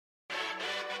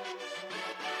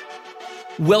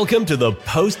Welcome to the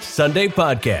Post Sunday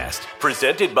Podcast,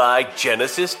 presented by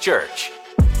Genesis Church.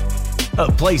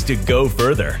 A place to go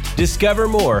further, discover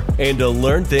more, and to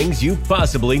learn things you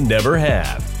possibly never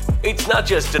have. It's not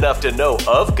just enough to know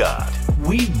of God.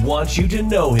 We want you to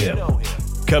know Him.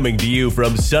 Coming to you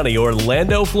from sunny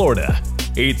Orlando, Florida,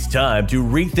 it's time to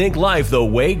rethink life the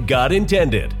way God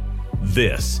intended.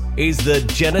 This is the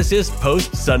Genesis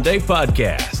Post Sunday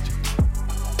Podcast.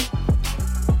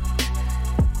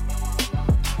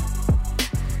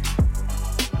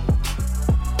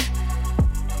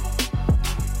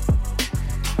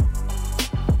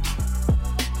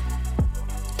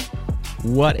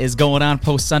 What is going on,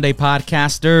 Post Sunday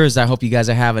podcasters? I hope you guys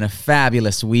are having a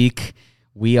fabulous week.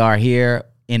 We are here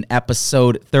in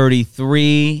episode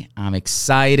 33. I'm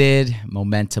excited.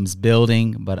 Momentum's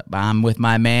building, but I'm with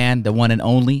my man, the one and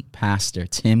only Pastor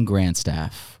Tim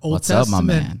Grandstaff. What's up, my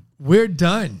man? We're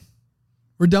done.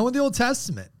 We're done with the Old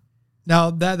Testament.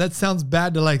 Now that sounds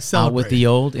bad to like celebrate. Out with the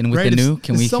old and with right? the new.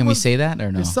 Can we say that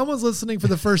or no? If someone's listening for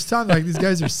the first time, like these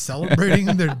guys are celebrating,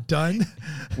 they're done.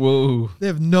 Whoa. They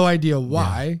have no idea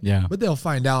why. Yeah. But they'll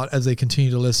find out as they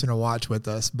continue to listen or watch with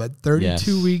us. But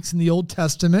 32 weeks in the Old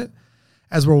Testament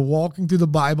as we're walking through the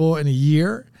Bible in a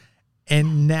year,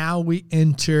 and now we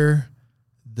enter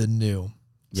the new.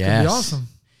 It's gonna be awesome.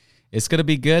 It's gonna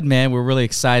be good, man. We're really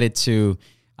excited to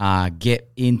get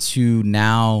into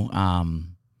now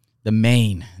the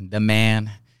main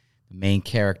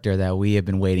character that we have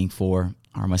been waiting for,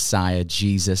 our Messiah,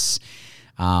 Jesus.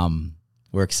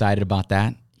 We're excited about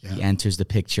that. Yeah. He enters the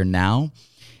picture now,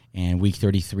 and week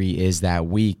 33 is that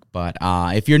week. But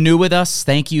if you're new with us,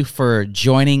 thank you for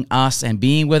joining us and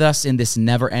being with us in this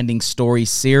never-ending story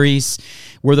series.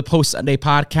 We're the Post Sunday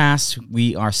Podcast.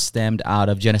 We are stemmed out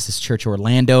of Genesis Church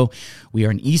Orlando. We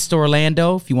are in East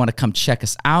Orlando. If you want to come check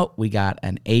us out, we got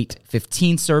an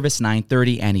 8:15 service,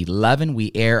 9:30 and 11.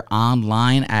 We air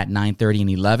online at 9:30 and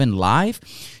 11 live.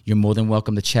 You're more than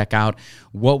welcome to check out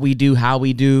what we do, how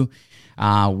we do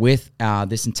with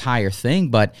this entire thing.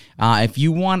 But if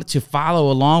you want to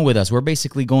follow along with us, we're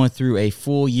basically going through a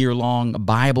full year-long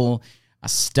Bible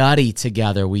study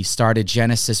together. We started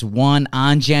Genesis 1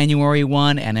 on January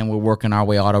 1, and then we're working our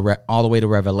way all the way to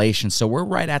Revelation. So we're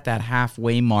right at that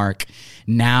halfway mark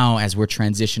now as we're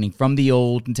transitioning from the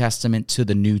Old Testament to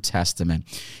the New Testament.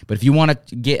 But if you want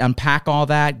to unpack all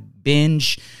that,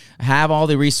 binge, have all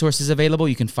the resources available,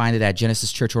 you can find it at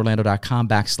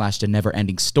genesischurchorlando.com/the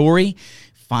never-ending story.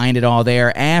 Find it all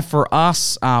there. And for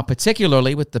us,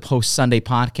 particularly with the Post Sunday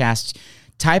Podcast,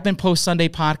 type in Post Sunday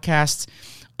Podcast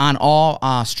on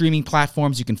all streaming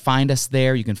platforms. You can find us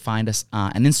there. You can find us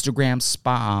on Instagram,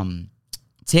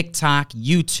 TikTok,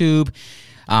 YouTube.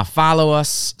 Follow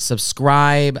us,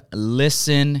 subscribe,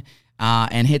 listen,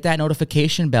 and hit that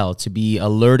notification bell to be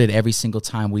alerted every single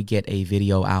time we get a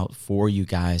video out for you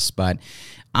guys. But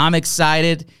I'm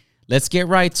excited. Let's get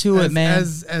right to it, man.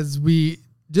 As we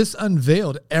just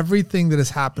unveiled everything that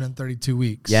has happened in 32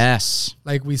 weeks. Yes.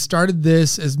 Like we started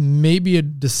this as maybe a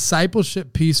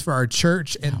discipleship piece for our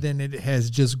church, and then it has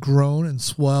just grown and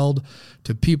swelled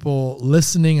to people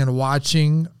listening and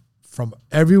watching from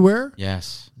everywhere.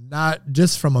 Yes. Not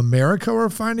just from America, we're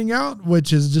finding out,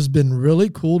 which has just been really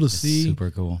cool to see.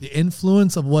 Super cool. The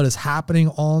influence of what is happening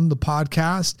on the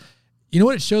podcast. You know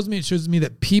what it shows me? It shows me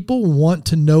that people want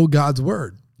to know God's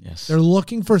word. Yes. They're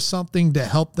looking for something to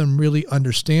help them really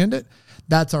understand it.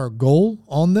 That's our goal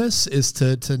on this, is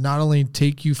to not only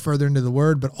take you further into the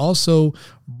word, but also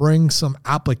bring some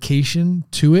application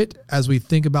to it as we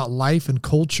think about life and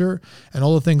culture and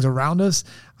all the things around us.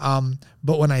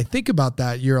 But when I think about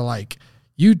that, you're like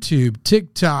YouTube,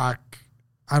 TikTok,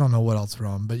 I don't know what else we're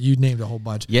on, but you named a whole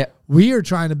bunch. Yeah. We are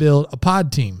trying to build a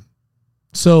pod team.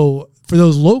 So for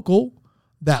those local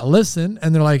that listen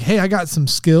and they're like, hey, I got some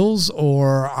skills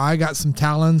or I got some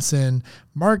talents in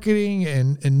marketing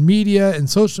and media and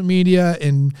social media,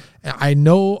 and I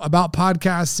know about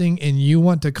podcasting, and you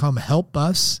want to come help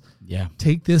us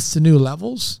take this to new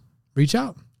levels, reach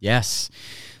out. Yes,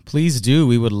 please do.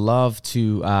 We would love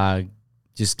to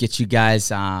just get you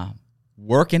guys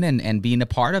working and being a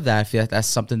part of that. I feel like that's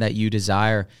something that you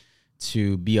desire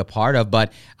to be a part of.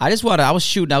 But I was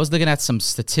looking at some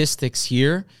statistics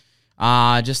here.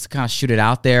 Just to kind of shoot it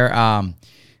out there,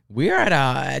 we're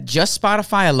at just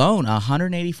Spotify alone,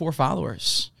 184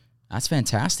 followers. That's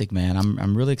fantastic, man.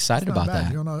 I'm really excited about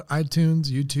that. You're on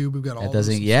iTunes, YouTube, we've got all those.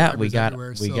 We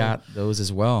got those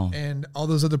as well, and all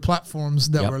those other platforms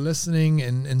that we're listening,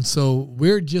 and so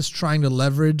we're just trying to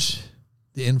leverage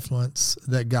the influence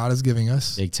that God is giving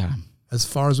us, big time, as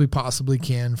far as we possibly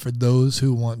can for those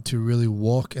who want to really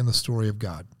walk in the story of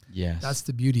God. Yes, that's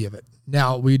the beauty of it.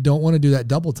 Now we don't want to do that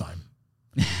double time.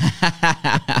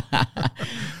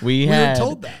 we were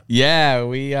told that. Yeah,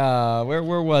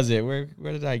 where was it? Where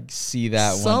did I see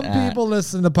that Some one? People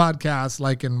listen to podcasts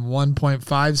like in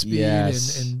 1.5 speed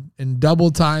Yes. and in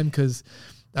double time because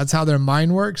that's how their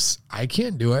mind works. I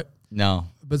can't do it. No.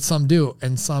 But some do,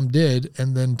 and some did,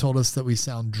 and then told us that we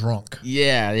sound drunk.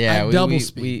 Yeah. At double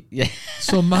speed. Yeah.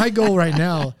 So my goal right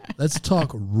now, let's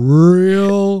talk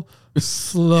real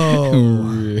slow.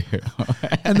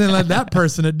 And then let that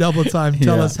person at double time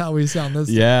tell us how we sound this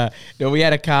time. Yeah. No, we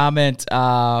had a comment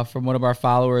from one of our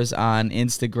followers on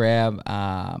Instagram.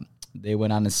 They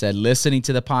went on and said, listening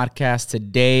to the podcast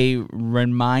today,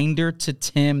 reminder to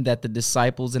Tim that the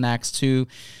disciples in Acts 2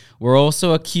 were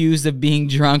also accused of being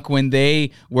drunk when they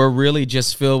were really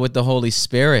just filled with the Holy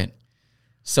Spirit.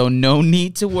 So no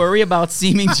need to worry about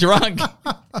seeming drunk.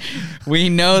 We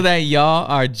know that y'all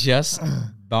are just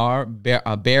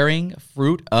bearing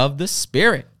fruit of the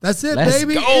Spirit. That's it, Let's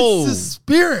baby. go. It's the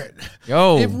Spirit.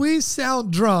 Yo. If we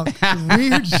sound drunk,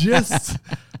 we're just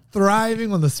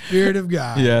thriving on the Spirit of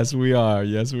God. Yes, we are.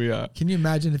 Yes, we are. Can you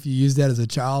imagine if you used that as a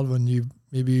child when you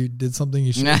maybe did something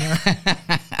you shouldn't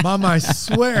have? Mom, I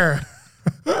swear.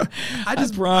 I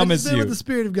promise did it you. with the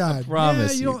Spirit of God.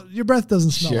 Promise you. Don't, your breath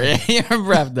doesn't smell like it. Your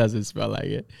breath doesn't smell like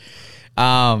it.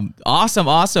 Awesome.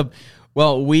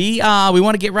 Well, we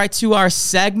want to get right to our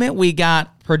segment. We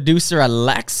got producer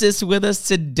Alexis with us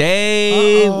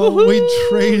today. We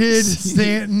traded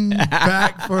Stanton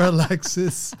back for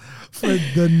Alexis for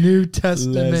the New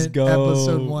Testament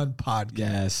episode 1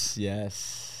 podcast.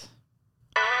 Yes.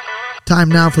 Time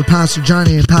now for Pastor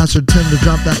Johnny and Pastor Tim to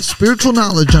drop that spiritual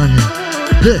knowledge on you.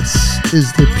 This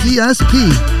is the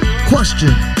PSP question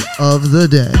of the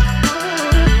day.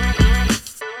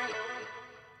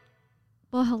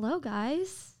 Well, hello,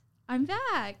 guys. I'm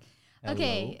back. Hello.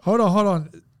 Okay. Hold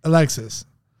on. Alexis,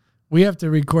 we have to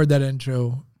record that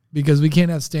intro because we can't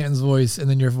have Stanton's voice and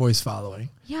then your voice following.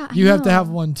 Yeah, I You have to know. have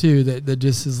one too that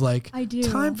just is like, I do.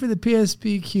 time for the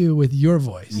PSPQ with your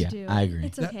voice. Yeah, do. I agree.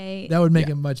 It's okay. That would make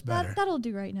it much better. That'll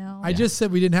do right now. I just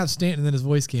said we didn't have Stanton and then his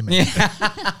voice came in.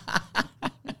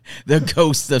 The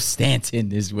ghost of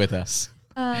Stanton is with us.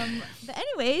 But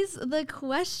anyways, the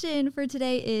question for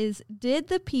today is, did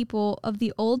the people of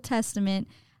the Old Testament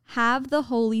have the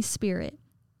Holy Spirit?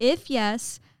 If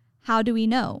yes, how do we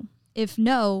know? If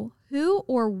no, who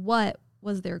or what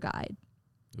was their guide?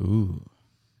 Ooh,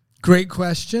 Great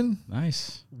question.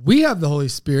 nice. We have the Holy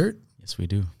Spirit Yes, we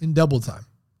do. in double time.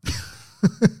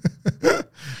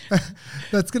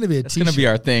 That's going to be a That's t-shirt. going to be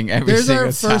our thing every There's single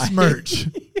our first time. merch.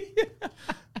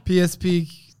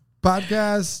 PSP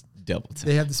podcast. Double time.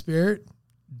 They have the Spirit.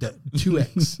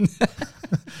 2X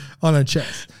on our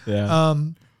chest. Yeah.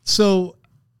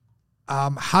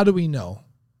 How do we know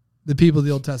the people of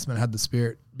the Old Testament had the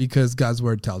Spirit? Because God's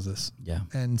word tells us. Yeah.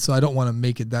 And so I don't want to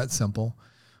make it that simple.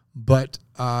 But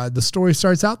the story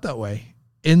starts out that way.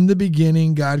 In the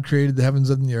beginning, God created the heavens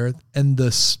and the earth, and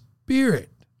the Spirit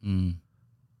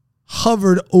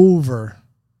hovered over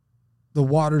the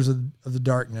waters of the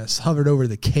darkness, hovered over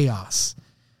the chaos.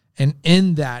 And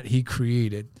in that, he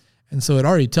created. And so it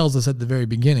already tells us at the very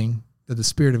beginning that the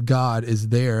Spirit of God is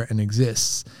there and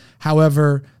exists.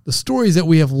 However, the stories that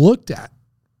we have looked at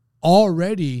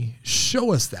already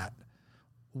show us that.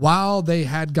 While they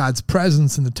had God's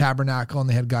presence in the tabernacle and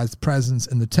they had God's presence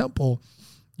in the temple,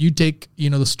 you take,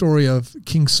 the story of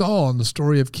King Saul and the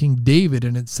story of King David,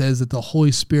 and it says that the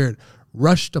Holy Spirit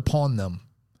rushed upon them.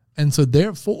 And so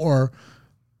therefore,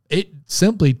 it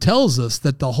simply tells us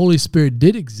that the Holy Spirit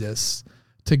did exist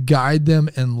to guide them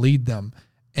and lead them.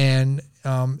 And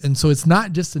so it's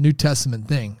not just a New Testament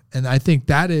thing. And I think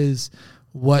that is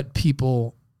what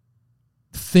people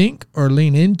think or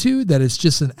lean into, that it's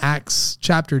just in Acts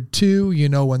chapter 2,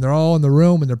 when they're all in the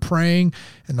room and they're praying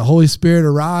and the Holy Spirit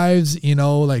arrives,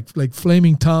 like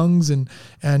flaming tongues and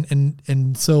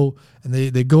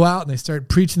they go out and they start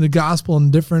preaching the gospel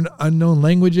in different unknown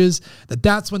languages,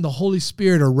 that's when the Holy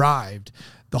Spirit arrived.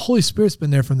 The Holy Spirit's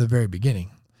been there from the very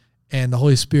beginning. And the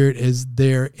Holy Spirit is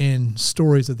there in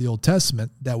stories of the Old Testament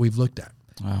that we've looked at.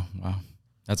 Wow.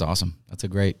 That's awesome. That's a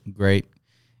great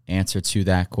answer to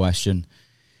that question.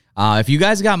 If you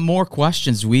guys got more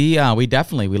questions, we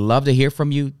love to hear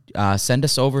from you. Send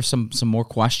us over some more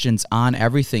questions on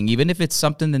everything, even if it's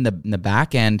something in the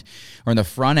back end or in the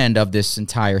front end of this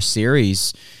entire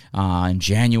series in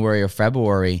January or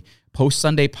February.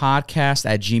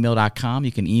 postsundaypodcast@gmail.com.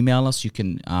 You can email us. You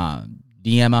can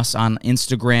DM us on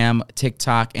Instagram,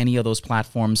 TikTok, any of those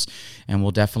platforms, and we'll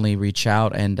definitely reach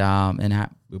out and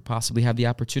we'll possibly have the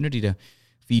opportunity to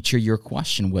feature your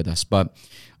question with us. But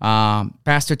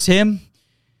Pastor Tim,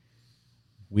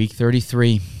 week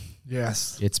 33,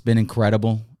 Yes. It's been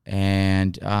incredible.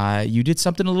 And you did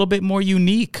something a little bit more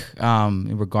unique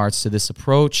in regards to this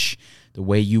approach, the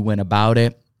way you went about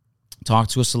it. Talk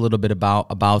to us a little bit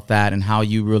about that and how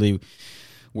you really,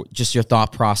 just your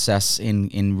thought process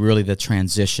in really the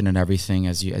transition and everything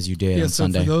as you did on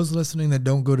Sunday. For those listening that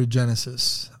don't go to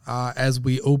Genesis, as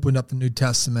we opened up the New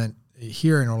Testament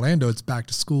here in Orlando, it's back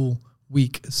to school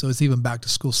week. So it's even back to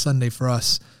school Sunday for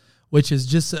us, which is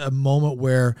just a moment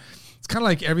where it's kind of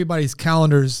like everybody's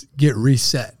calendars get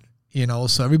reset,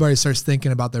 so everybody starts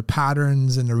thinking about their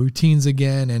patterns and their routines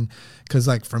again. And because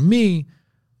like for me,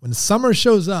 when the summer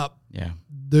shows up,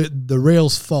 the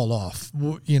rails fall off.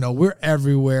 We're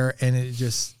everywhere, and it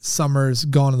just, summer's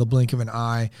gone in the blink of an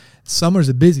eye. Summer's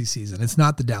a busy season. It's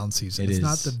not the down season. It's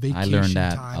not the vacation time. I learned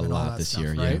that time a and all lot that this stuff,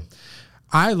 year, right? yeah.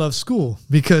 I love school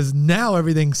because now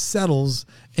everything settles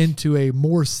into a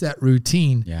more set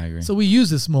routine. Yeah, I agree. So we use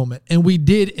this moment, and we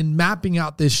did in mapping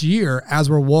out this year as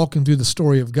we're walking through the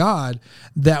story of God,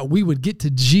 that we would get to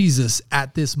Jesus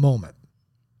at this moment.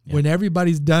 Yeah. When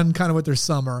everybody's done kind of with their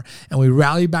summer and we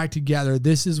rally back together,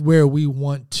 this is where we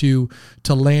want to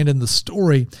land in the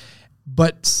story.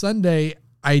 But Sunday,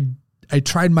 I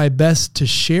tried my best to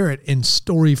share it in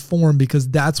story form because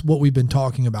that's what we've been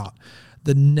talking about.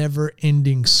 The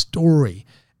never-ending story.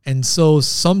 And so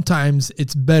sometimes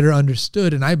it's better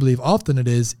understood, and I believe often it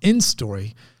is, in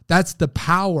story. That's the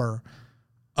power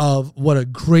of what a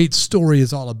great story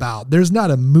is all about. There's not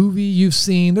a movie you've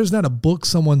seen, there's not a book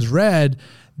someone's read,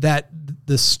 that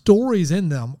the stories in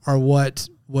them are what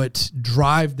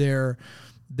drive their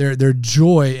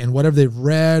joy and whatever they've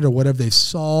read or whatever they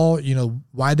saw,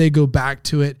 why they go back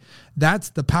to it. That's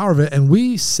the power of it. And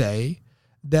we say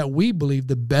that we believe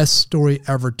the best story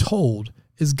ever told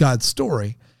is God's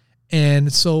story.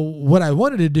 And so what I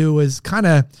wanted to do is kind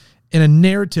of in a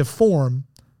narrative form,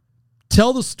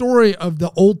 tell the story of the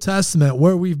Old Testament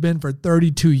where we've been for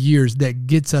 32 years that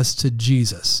gets us to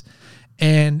Jesus.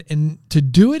 And to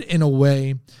do it in a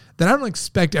way that I don't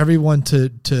expect everyone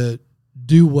to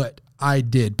do what I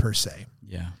did per se.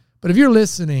 Yeah. But if you're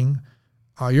listening,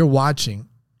 you're watching,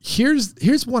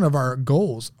 here's one of our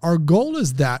goals. Our goal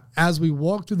is that as we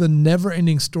walk through the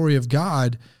never-ending story of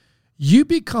God, you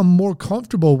become more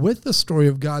comfortable with the story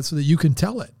of God so that you can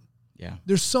tell it. Yeah.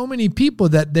 There's so many people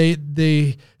that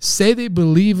they say they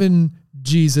believe in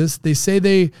Jesus. They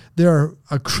say they're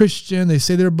a Christian. They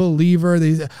say they're a believer.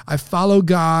 I follow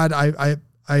God. I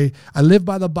live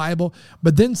by the Bible.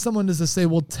 But then someone does to say,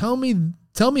 well, tell me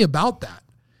about that.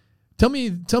 Tell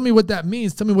me what that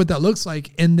means. Tell me what that looks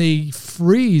like. And they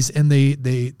freeze and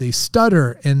they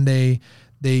stutter and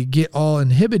they get all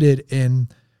inhibited.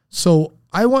 And so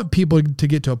I want people to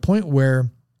get to a point where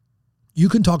you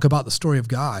can talk about the story of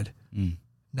God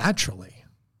naturally,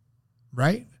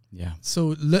 right? Yeah.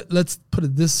 So let's put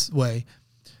it this way.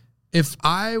 If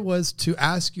I was to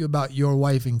ask you about your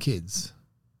wife and kids,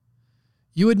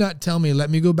 you would not tell me, let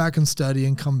me go back and study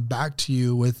and come back to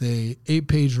you with a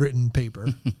 8-page written paper.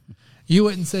 You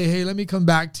wouldn't say, hey, let me come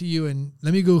back to you and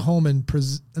let me go home and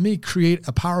let me create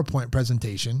a PowerPoint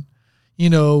presentation,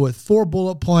 with 4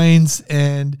 bullet points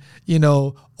and,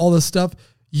 all this stuff.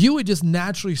 You would just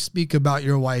naturally speak about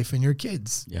your wife and your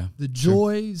kids. Yeah. The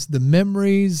joys, the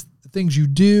memories, the things you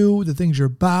do, the things you're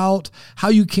about, how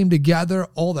you came together,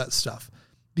 all that stuff,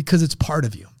 because it's part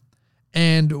of you.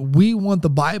 And we want the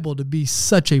Bible to be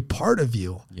such a part of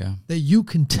you that you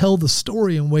can tell the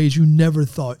story in ways you never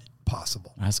thought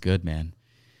possible. That's good, man.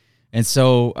 And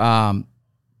so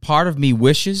part of me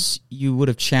wishes you would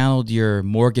have channeled your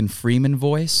Morgan Freeman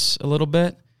voice a little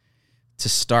bit to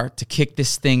start to kick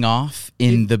this thing off.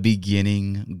 In the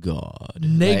beginning, God.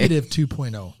 Negative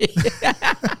 2.0.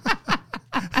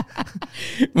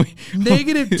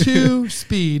 -2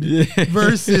 speed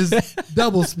versus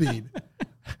double speed.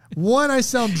 One, I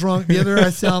sound drunk. The other,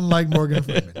 I sound like Morgan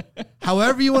Freeman.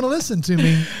 However you want to listen to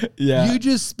me, you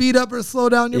just speed up or slow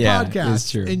down your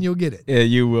podcast, and you'll get it. Yeah,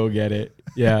 you will get it.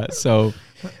 Yeah. So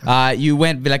you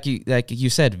went, like you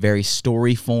said, very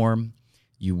story form.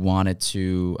 You wanted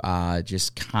to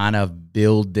just kind of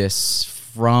build this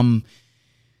from,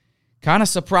 kind of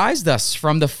surprised us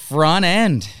from the front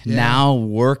end. Yeah. Now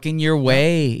working your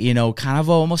way, kind of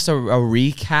almost a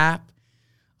recap,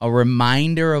 a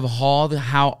reminder of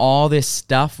how all this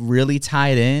stuff really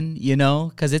tied in,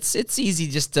 because it's easy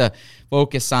just to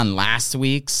focus on last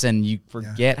week's and you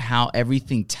forget how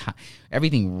everything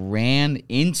ran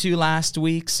into last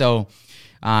week. So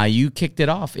you kicked it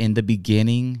off in the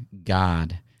beginning,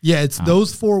 God. Yeah, it's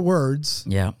those 4 words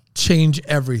change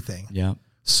everything. Yeah.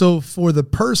 So for the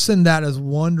person that is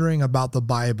wondering about the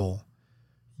Bible,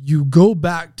 you go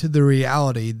back to the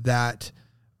reality that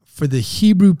for the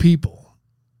Hebrew people,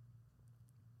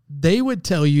 they would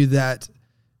tell you that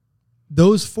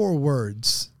those 4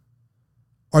 words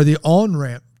are the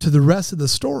on-ramp to the rest of the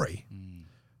story.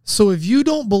 So if you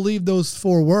don't believe those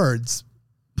 4 words,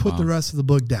 put the rest of the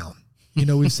book down.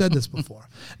 We've said this before.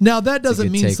 Now, that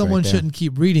doesn't mean someone shouldn't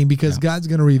keep reading, because God's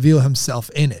going to reveal himself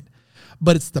in it.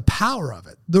 But it's the power of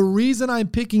it. The reason I'm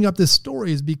picking up this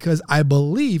story is because I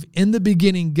believe in the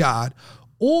beginning God,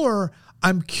 or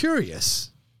I'm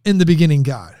curious in the beginning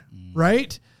God,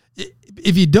 right?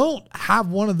 If you don't have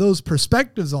one of those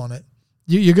perspectives on it,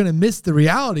 you're going to miss the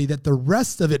reality that the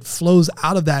rest of it flows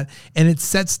out of that, and it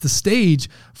sets the stage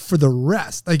for the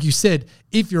rest. Like you said,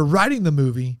 if you're writing the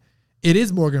movie, it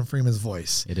is Morgan Freeman's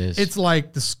voice. It is. It's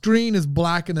like the screen is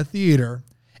black in the theater,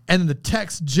 and the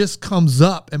text just comes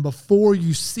up, and before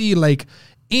you see like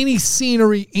any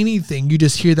scenery, anything, you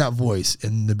just hear that voice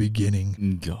in the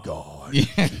beginning. God.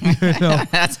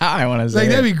 That's how I want to say it.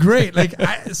 That'd be great. Like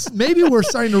maybe we're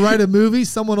starting to write a movie.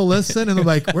 Someone will listen and they're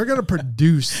like, we're going to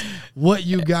produce what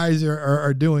you guys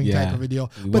are doing type of a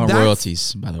deal. We want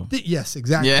royalties, by the way. Yes,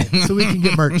 exactly. So we can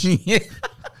get merch.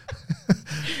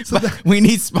 So we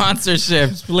need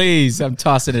sponsorships, please. I'm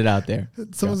tossing it out there.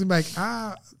 Someone's going to be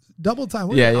like, double time.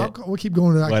 We'll keep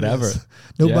going to that. Whatever.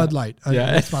 No Bud Light. No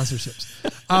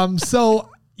sponsorships. So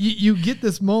you get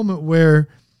this moment where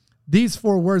these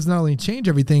 4 words not only change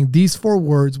everything, these 4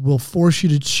 words will force you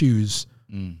to choose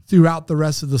throughout the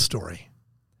rest of the story.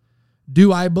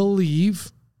 Do I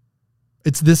believe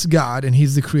it's this God and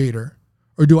he's the creator,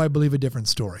 or do I believe a different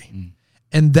story?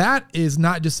 And that is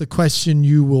not just a question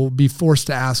you will be forced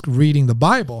to ask reading the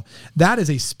Bible. That is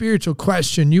a spiritual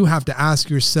question you have to ask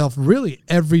yourself really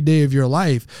every day of your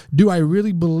life. Do I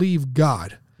really believe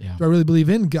God? Yeah. Do I really believe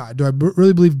in God? Do I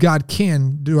really believe God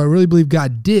can? Do I really believe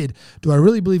God did? Do I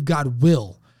really believe God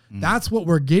will? That's what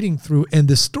we're getting through in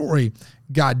this story.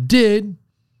 God did,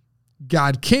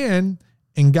 God can,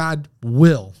 and God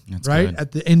will, that's right? Good.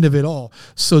 At the end of it all.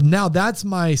 So now that's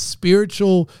my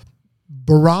spiritual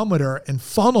barometer and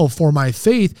funnel for my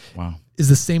faith. Wow. Is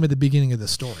the same at the beginning of the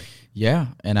story. Yeah.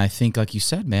 And I think, like you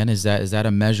said, man, is that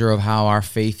a measure of how our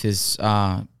faith is,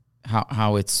 how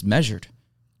it's measured?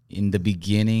 In the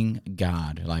beginning,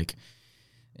 God. Like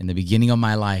in the beginning of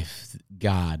my life,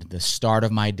 God. The start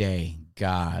of my day,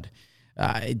 God.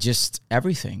 Just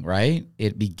everything, right?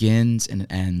 It begins and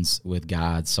ends with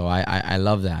God. So I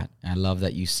love that. I love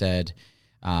that you said,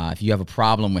 if you have a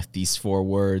problem with these 4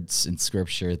 words in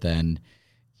Scripture, then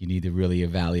you need to really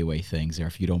evaluate things, or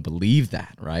if you don't believe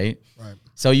that, right? Right.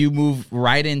 So you move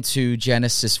right into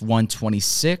Genesis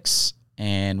 1:26,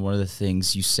 and one of the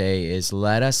things you say is,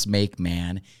 let us make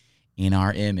man in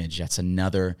our image. That's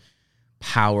another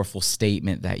powerful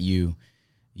statement that you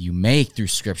make through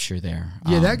Scripture there.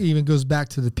 Yeah, that even goes back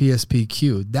to the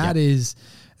PSPQ. That is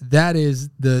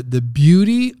the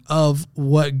beauty of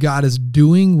what God is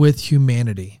doing with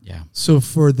humanity. Yeah. So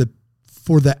for the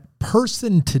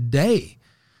person today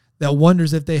that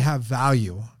wonders if they have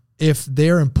value, if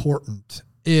they're important,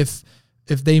 if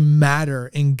they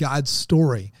matter in God's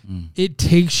story, it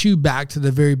takes you back to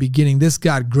the very beginning. This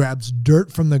God grabs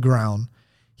dirt from the ground.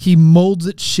 He molds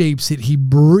it, shapes it. He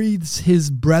breathes his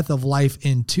breath of life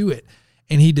into it.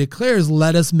 And he declares,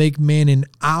 let us make man in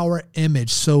our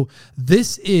image. So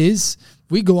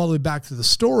we go all the way back to the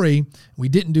story. We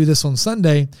didn't do this on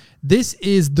Sunday. This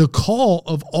is the call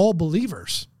of all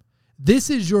believers.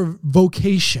 This is your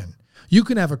vocation. You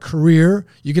can have a career,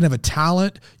 you can have a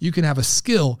talent, you can have a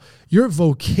skill. Your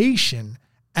vocation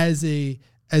as a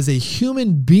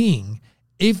human being,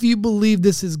 if you believe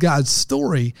this is God's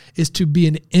story, is to be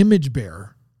an image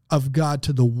bearer of God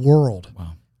to the world.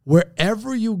 Wow.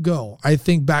 Wherever you go, I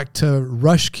think back to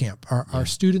Rush Camp, our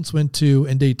students went to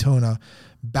in Daytona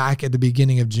back at the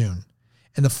beginning of June.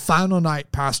 And the final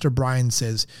night, Pastor Brian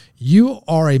says, you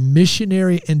are a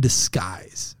missionary in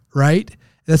disguise, right?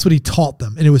 That's what he taught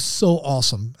them. And it was so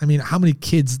awesome. I mean, how many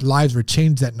kids' lives were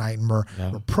changed that night, and we're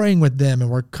praying with them and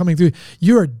we're coming through.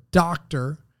 You're a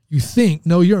doctor. You think,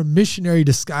 no, you're a missionary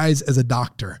disguised as a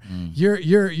doctor. You're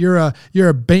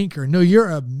a banker. No, you're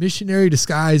a missionary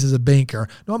disguised as a banker.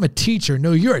 No, I'm a teacher.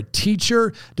 No, you're a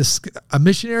teacher, a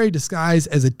missionary disguised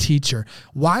as a teacher.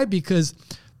 Why? Because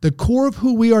the core of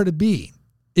who we are to be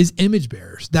is image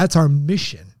bearers. That's our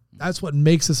mission. That's what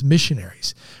makes us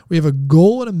missionaries. We have a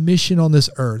goal and a mission on this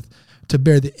earth to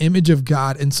bear the image of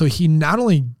God. And so he not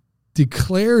only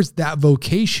declares that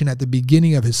vocation at the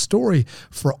beginning of his story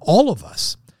for all of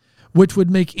us, which would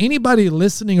make anybody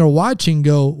listening or watching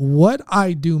go, what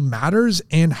I do matters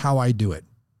and how I do it.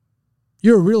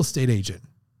 You're a real estate agent.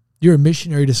 You're a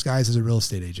missionary disguised as a real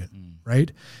estate agent,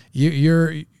 right?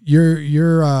 You're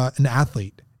an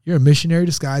athlete. You're a missionary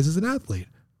disguised as an athlete,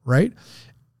 right?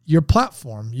 Your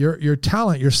platform, your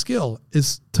talent, your skill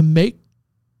is to make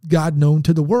God known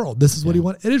to the world. This is what he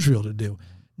wanted Israel to do.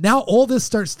 Now all this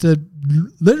starts to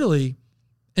literally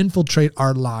infiltrate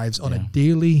our lives on a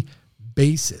daily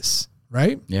basis,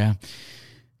 right? Yeah.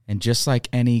 And just like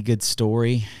any good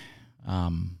story,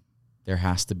 there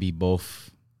has to be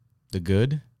both the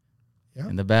good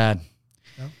and the bad.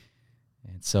 Yeah.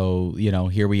 And so,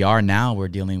 here we are now. We're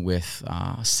dealing with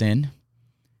sin.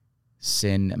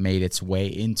 Sin made its way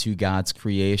into God's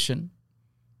creation.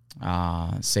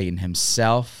 Satan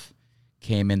himself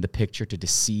came in the picture to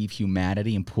deceive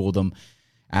humanity and pull them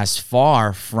as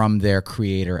far from their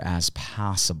creator as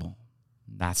possible.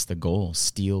 That's the goal.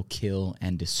 Steal, kill,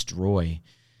 and destroy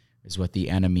is what the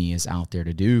enemy is out there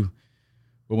to do.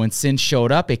 But when sin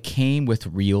showed up, it came with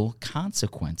real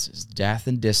consequences. Death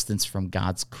and distance from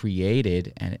God's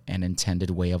created and intended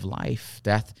way of life.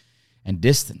 Death and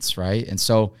distance, right? And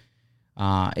so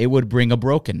it would bring a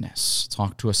brokenness.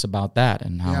 Talk to us about that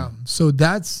and how. Yeah. So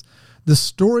that's the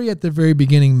story at the very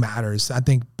beginning matters. I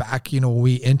think back, when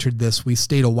we entered this, we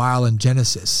stayed a while in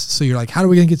Genesis. So you're like, how are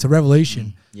we going to get to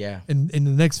Revelation? Yeah. In the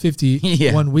next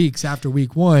 51 weeks after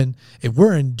week 1, if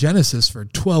we're in Genesis for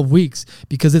 12 weeks,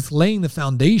 because it's laying the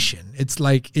foundation. It's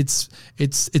like, it's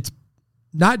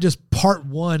not just part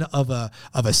 1 of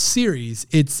a series.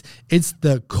 It's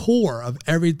the core of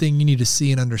everything you need to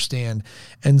see and understand.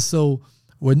 And so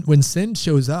when sin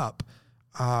shows up,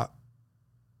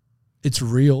 it's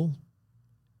real.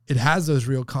 It has those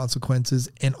real consequences,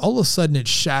 and all of a sudden it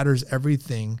shatters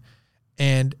everything.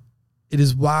 And it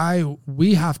is why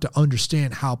we have to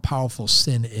understand how powerful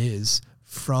sin is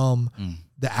from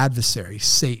the adversary,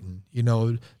 Satan,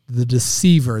 the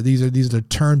deceiver. These are the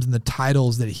terms and the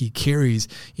titles that he carries.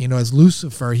 As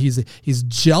Lucifer, he's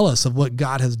jealous of what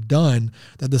God has done,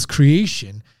 that this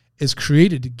creation is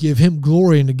created to give him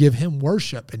glory and to give him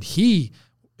worship. And he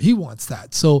wants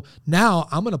that. So now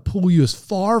I'm going to pull you as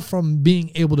far from being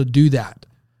able to do that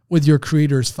with your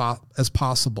creator as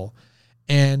possible.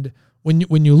 And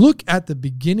when you look at the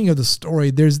beginning of the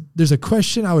story, there's a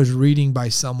question I was reading by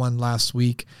someone last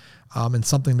week, and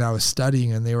something that I was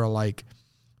studying, and they were like,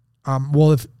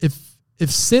 well,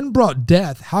 if sin brought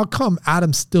death, how come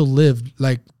Adam still lived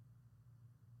like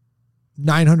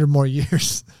 900 more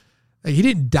years? Like, he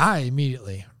didn't die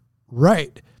immediately,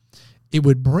 right? It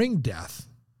would bring death,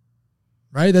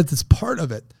 right? That's part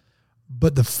of it.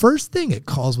 But the first thing it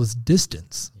caused was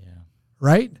distance,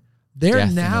 right? They're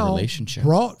now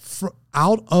brought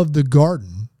out of the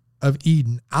Garden of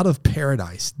Eden, out of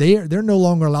paradise. They're no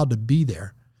longer allowed to be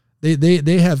there.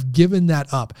 They have given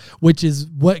that up, which is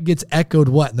what gets echoed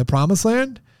in the promised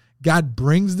land. God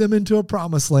brings them into a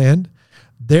promised land.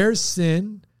 Their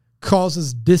sin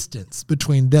causes distance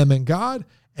between them and God,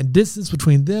 and distance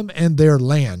between them and their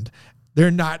land.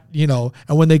 They're not, and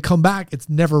when they come back, it's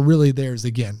never really theirs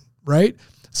again, right?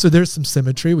 So there's some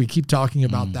symmetry. We keep talking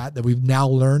about that we've now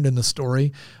learned in the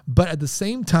story. But at the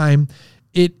same time,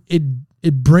 it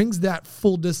brings that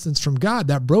full distance from God,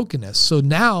 that brokenness. So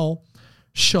now,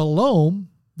 shalom,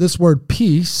 this word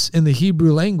peace in the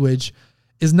Hebrew language,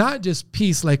 is not just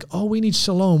peace like, oh, we need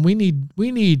shalom. We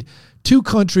need 2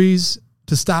 countries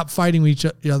to stop fighting each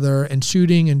other and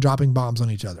shooting and dropping bombs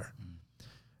on each other.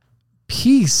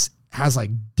 Peace has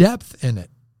like depth in it,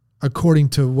 according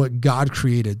to what God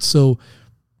created. So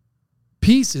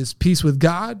peace is peace with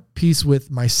God, peace with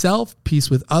myself, peace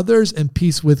with others, and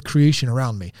peace with creation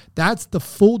around me. That's the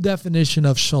full definition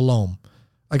of shalom,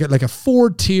 like a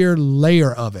 4-tier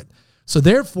layer of it. So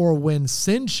therefore, when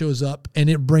sin shows up and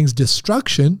it brings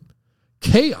destruction,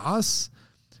 chaos,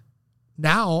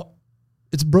 now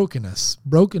it's brokenness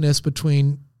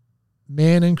between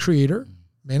man and creator,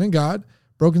 man and God.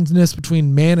 Brokenness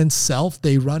between man and self.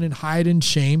 They run and hide in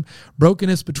shame.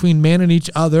 Brokenness between man and each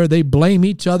other. They blame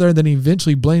each other and then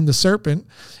eventually blame the serpent.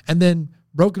 And then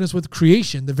brokenness with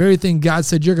creation, the very thing God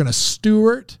said you're going to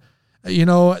steward,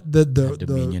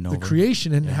 the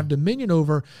creation and have dominion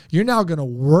over. You're now going to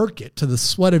work it to the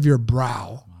sweat of your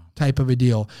brow type of a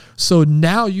deal. So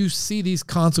now you see these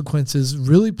consequences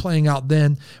really playing out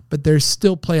then, but they're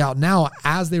still play out now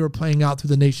as they were playing out through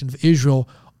the nation of Israel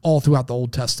all throughout the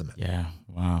Old Testament. Yeah.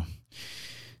 Wow.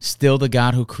 Still the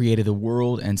God who created the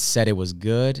world and said it was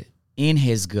good, in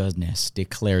his goodness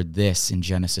declared this in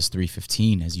Genesis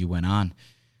 3:15 as you went on.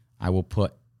 I will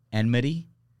put enmity,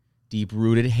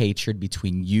 deep-rooted hatred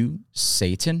between you,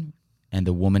 Satan, and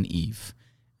the woman Eve,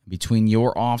 between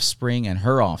your offspring and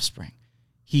her offspring.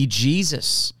 He,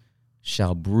 Jesus,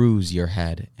 shall bruise your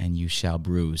head, and you shall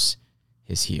bruise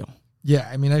his heel. Yeah,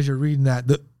 I mean, as you're reading that,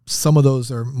 some of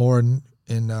those are more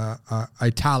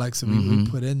italics and we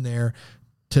put in there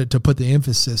to put the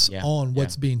emphasis on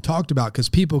what's being talked about, because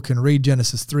people can read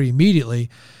Genesis 3 immediately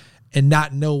and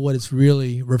not know what it's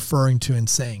really referring to and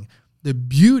saying. The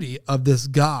beauty of this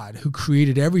God who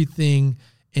created everything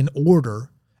in order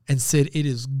and said it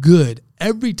is good.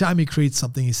 Every time he creates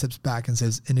something, he steps back and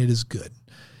says, and it is good.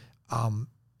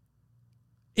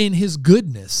 In his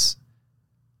goodness,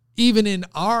 even in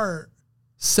our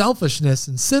selfishness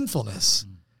and sinfulness,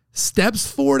 steps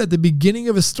forward at the beginning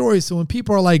of a story. So when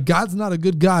people are like, God's not a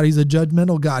good God, he's a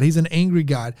judgmental God, he's an angry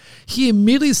God, he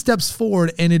immediately steps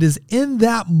forward, and it is in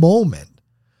that moment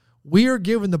we are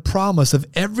given the promise of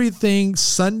everything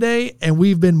Sunday, and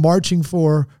we've been marching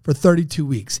for 32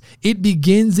 weeks. It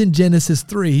begins in Genesis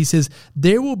 3. He says,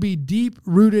 there will be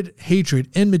deep-rooted hatred,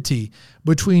 enmity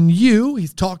between you,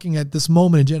 he's talking at this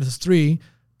moment in Genesis 3,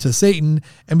 to Satan,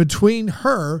 and between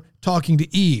her, talking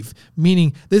to Eve,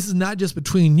 meaning this is not just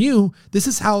between you, this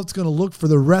is how it's going to look for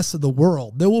the rest of the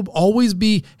world. There will always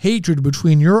be hatred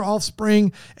between your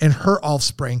offspring and her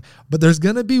offspring, but there's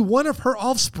going to be one of her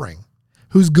offspring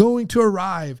who's going to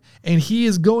arrive, and he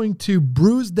is going to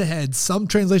bruise the head. Some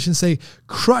translations say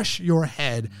crush your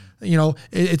head. You know,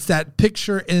 it's that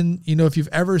picture in, you know, if you've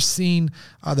ever seen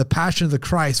the Passion of the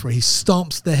Christ, where he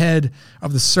stomps the head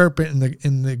of the serpent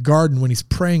in the garden when he's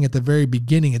praying at the very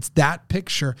beginning. It's that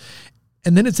picture.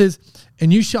 And then it says,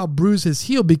 and you shall bruise his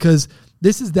heel, because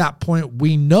this is that point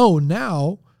we know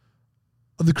now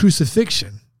of the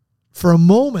crucifixion. For a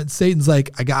moment, Satan's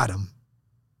like, I got him.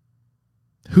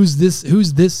 Who's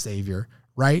this Savior,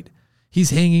 right? He's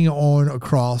hanging on a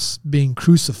cross, being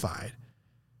crucified.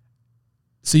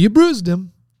 So you bruised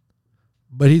him,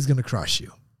 but he's going to crush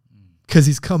you because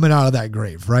he's coming out of that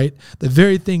grave, right? The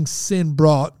very thing sin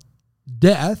brought,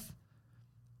 death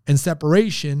and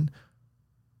separation,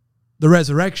 the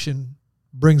resurrection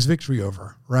brings victory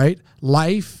over, right?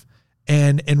 Life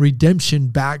and redemption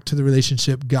back to the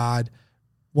relationship God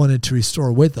wanted to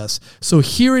restore with us. So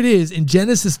here it is in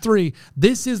Genesis 3.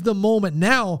 This is the moment.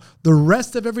 Now, the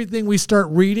rest of everything we start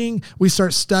reading, we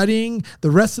start studying,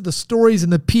 the rest of the stories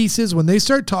and the pieces, when they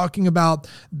start talking about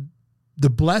the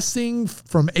blessing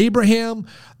from Abraham,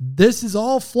 this is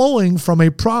all flowing from a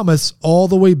promise all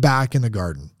the way back in the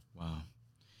garden. Wow.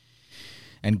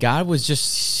 And God was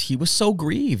he was so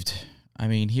grieved. I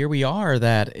mean, here we are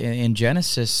that in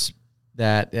Genesis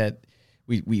that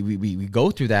we go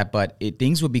through that, but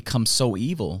things would become so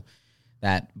evil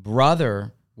that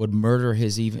brother would murder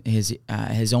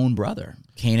his own brother,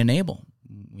 Cain and Abel.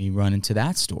 We run into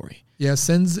that story. Yeah,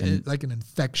 sin's like an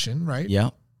infection, right?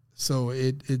 Yeah. So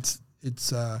it's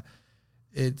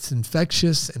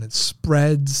infectious and it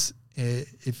spreads.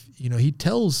 If he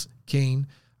tells Cain,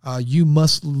 you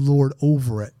must lord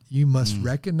over it. You must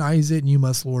recognize it, and you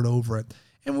must lord over it.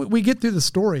 And we get through the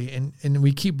story, and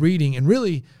we keep reading, and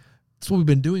really, that's what we've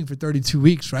been doing for 32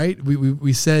 weeks, right?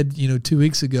 We said, 2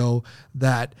 weeks ago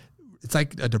that it's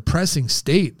like a depressing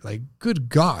state. Like, good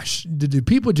gosh, do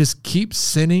people just keep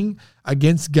sinning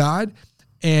against God?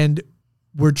 And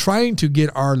we're trying to get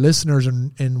our listeners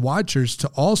and watchers to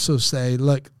also say,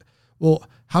 look, well,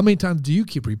 how many times do you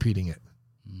keep repeating it,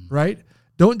 right?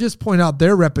 Don't just point out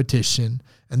their repetition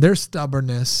and their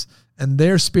stubbornness and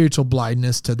their spiritual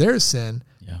blindness to their sin.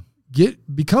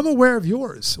 Become aware of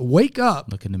yours. Wake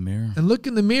up. Look in the mirror. And look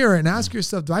in the mirror and ask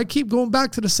yourself, do I keep going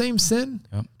back to the same sin?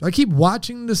 Yep. Do I keep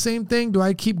watching the same thing? Do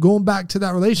I keep going back to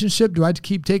that relationship? Do I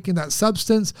keep taking that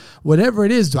substance? Whatever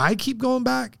it is, do I keep going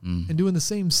back and doing the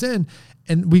same sin?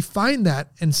 And we find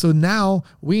that. And so now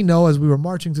we know, as we were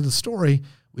marching through the story,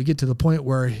 we get to the point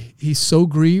where he's so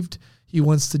grieved, he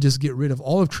wants to just get rid of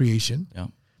all of creation. Yep.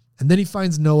 And then he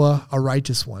finds Noah, a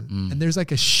righteous one. And there's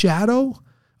like a shadow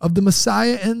of the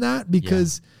Messiah in that,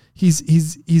 because he's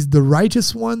the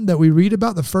righteous one that we read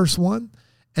about, the first one.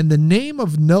 And the name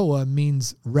of Noah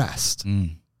means rest.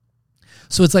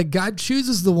 So it's like God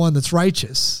chooses the one that's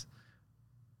righteous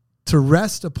to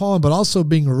rest upon, but also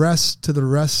being rest to the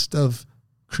rest of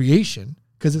creation,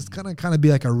 because it's gonna kind of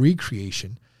be like a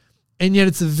recreation. And yet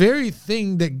it's the very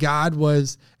thing that God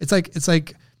was, it's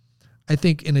like I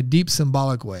think in a deep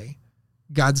symbolic way,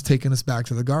 God's taken us back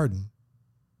to the garden.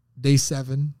 Day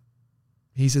 7,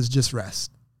 he says, just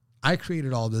rest. I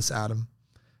created all this, Adam,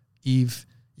 Eve.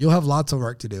 You'll have lots of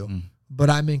work to do,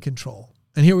 but I'm in control.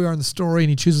 And here we are in the story, and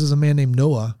he chooses a man named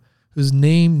Noah, whose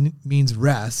name means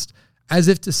rest, as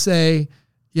if to say,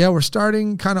 yeah, we're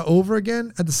starting kind of over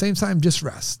again. At the same time, just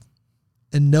rest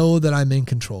and know that I'm in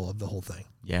control of the whole thing.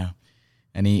 Yeah.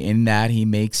 And he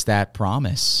makes that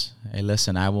promise. Hey,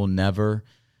 listen, I will never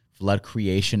flood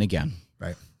creation again.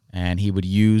 Right. And he would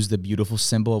use the beautiful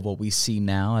symbol of what we see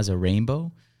now as a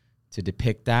rainbow to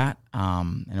depict that,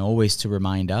 and always to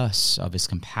remind us of his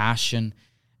compassion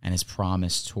and his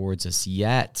promise towards us.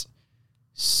 Yet,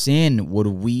 sin would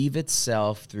weave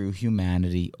itself through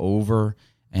humanity over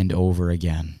and over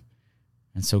again.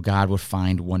 And so God would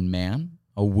find one man,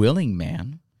 a willing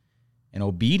man, an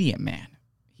obedient man.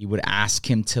 He would ask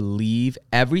him to leave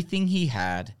everything he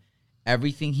had,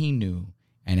 everything he knew,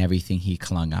 and everything he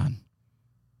clung on.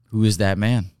 Who is that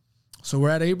man? So we're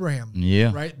at Abraham,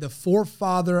 right? The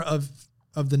forefather of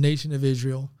the nation of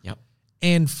Israel. Yep.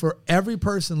 And for every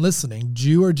person listening,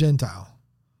 Jew or Gentile,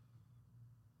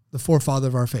 the forefather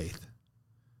of our faith,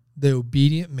 the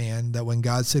obedient man that when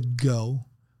God said go,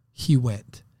 he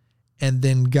went. And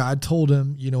then God told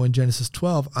him, in Genesis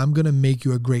 12, I'm going to make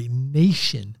you a great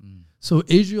nation. So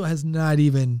Israel has not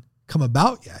even come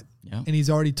about yet. Yeah. And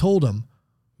he's already told him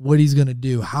what he's going to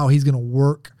do, how he's going to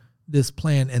work this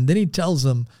plan. And then he tells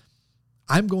them,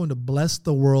 I'm going to bless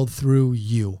the world through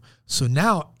you. So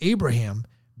now Abraham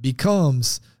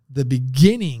becomes the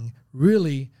beginning,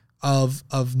 really, of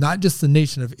not just the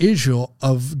nation of Israel,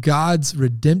 of God's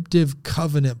redemptive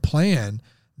covenant plan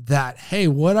that, hey,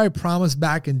 what I promised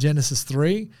back in Genesis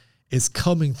 3 is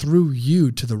coming through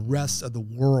you to the rest of the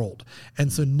world.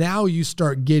 And so now you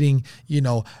start getting,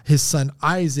 his son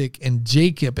Isaac and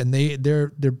Jacob, and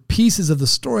they're pieces of the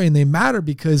story, and they matter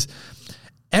because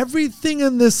everything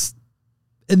in this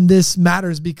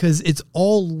matters because it's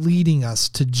all leading us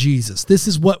to Jesus. This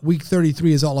is what week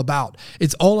 33 is all about.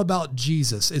 It's all about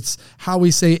Jesus. It's how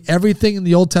we say everything in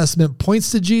the Old Testament points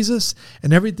to Jesus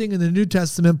and everything in the New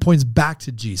Testament points back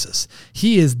to Jesus.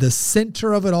 He is the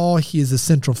center of it all. He is the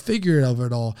central figure of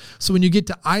it all. So when you get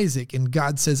to Isaac and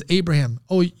God says, Abraham,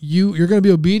 you're going to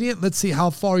be obedient? Let's see how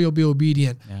far you'll be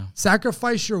obedient. Yeah.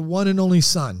 Sacrifice your one and only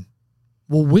son.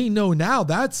 Well, we know now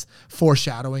that's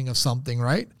foreshadowing of something,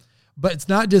 right? But it's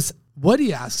not just what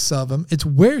he asks of him, it's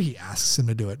where he asks him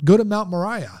to do it. Go to Mount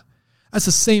Moriah. That's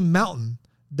the same mountain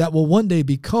that will one day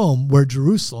become where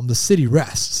Jerusalem, the city,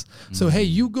 rests. Mm-hmm. So, hey,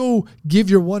 you go give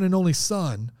your one and only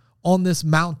son on this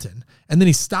mountain. And then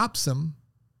he stops him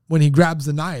when he grabs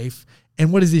the knife.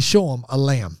 And what does he show him? A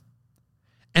lamb.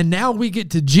 And now we get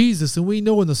to Jesus, and we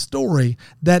know in the story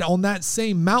that on that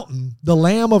same mountain, the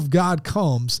Lamb of God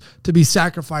comes to be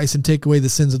sacrificed and take away the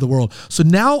sins of the world. So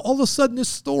now all of a sudden this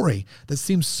story that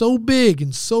seems so big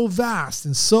and so vast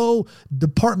and so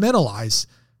departmentalized,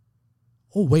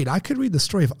 oh, wait, I could read the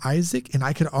story of Isaac and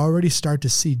I could already start to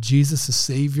see Jesus as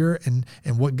Savior and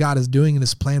what God is doing in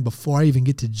his plan before I even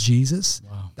get to Jesus.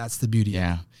 Wow. That's the beauty.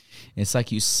 Yeah. It's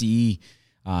like you see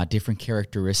different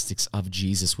characteristics of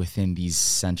Jesus within these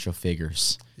central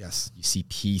figures. Yes. You see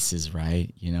pieces,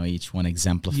 right? Each one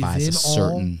exemplifies a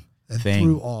certain thing.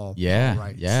 Through all. Yeah.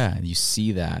 Right. Yeah. You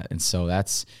see that. And so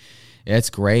it's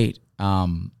great.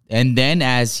 And then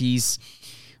as he's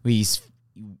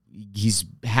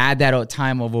had that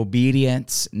time of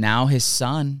obedience, now his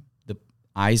son,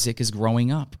 Isaac, is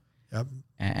growing up. Yep.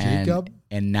 Jacob.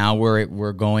 And now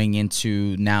we're going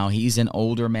into, now he's an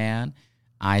older man.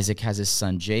 Isaac has his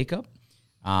son Jacob,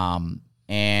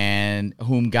 and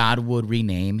whom God would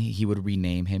rename. He would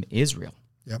rename him Israel.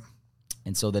 Yep.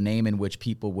 And so the name in which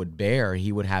people would bear,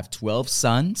 he would have 12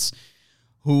 sons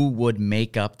who would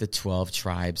make up the 12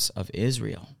 tribes of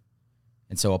Israel.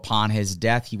 And so upon his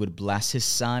death, he would bless his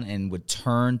son and would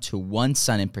turn to one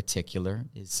son in particular.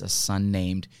 It's a son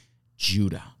named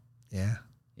Judah. Yeah.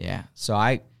 Yeah. So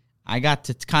I got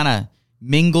to kind of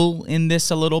mingle in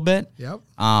this a little bit. Yep.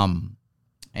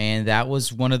 And that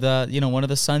was one of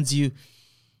the sons you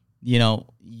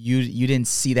didn't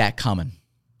see that coming.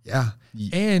 Yeah.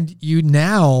 And you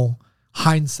now,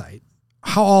 hindsight,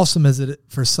 how awesome is it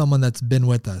for someone that's been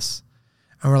with us?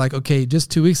 And we're like, okay, just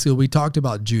 2 weeks ago, we talked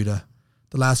about Judah,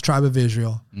 the last tribe of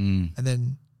Israel. And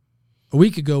then a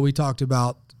week ago, we talked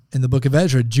about, in the book of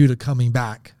Ezra, Judah coming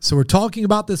back. So we're talking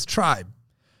about this tribe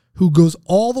who goes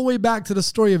all the way back to the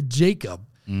story of Jacob,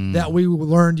 that we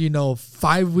learned,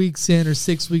 5 weeks in or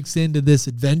 6 weeks into this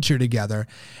adventure together.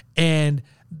 And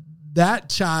that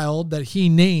child that he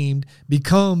named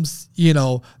becomes,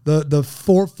 the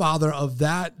forefather of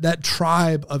that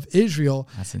tribe of Israel.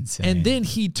 That's insane. And then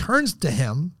he turns to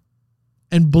him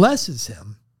and blesses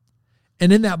him.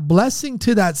 And in that blessing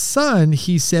to that son,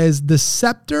 he says, the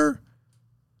scepter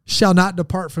shall not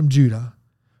depart from Judah,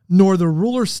 nor the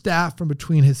ruler's staff from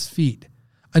between his feet,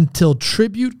 until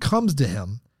tribute comes to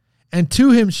him, and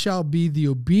to him shall be the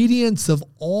obedience of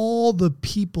all the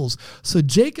peoples. So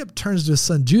Jacob turns to his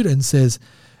son Judah and says,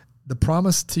 the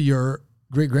promise to your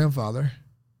great-grandfather,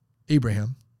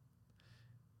 Abraham,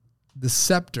 the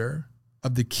scepter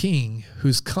of the king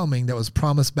who's coming that was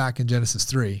promised back in Genesis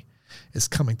 3 is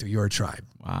coming through your tribe.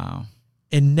 Wow.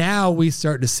 And now we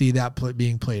start to see that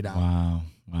being played out.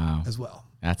 Wow. As well.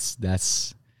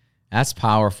 That's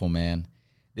powerful, man.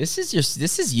 This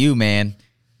is you, man.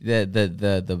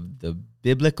 The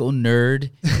biblical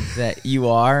nerd that you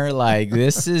are. Like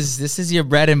this is your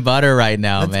bread and butter right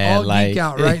now, Let's man. all geek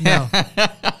out right now.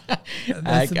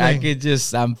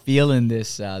 I'm feeling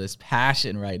this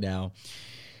passion right now.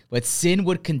 But sin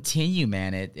would continue,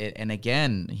 man. And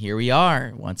again, here we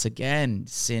are. Once again,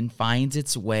 sin finds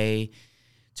its way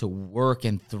to work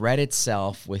and thread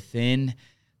itself within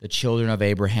the children of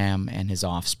Abraham and his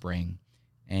offspring.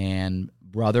 And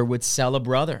brother would sell a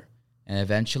brother. And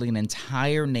eventually an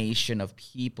entire nation of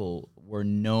people were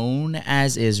known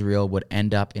as Israel would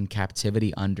end up in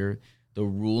captivity under the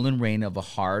rule and reign of a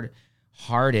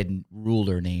hard-hearted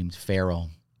ruler named Pharaoh.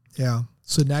 Yeah.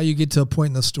 So now you get to a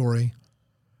point in the story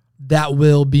that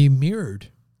will be mirrored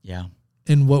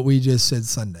in what we just said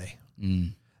Sunday.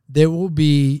 There will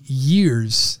be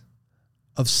years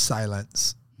of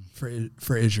silence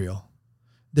for Israel.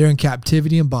 They're in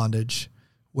captivity and bondage.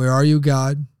 Where are you,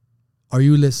 God? Are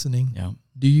you listening? Yeah.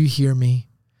 Do you hear me?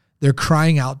 They're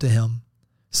crying out to him.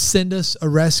 Send us a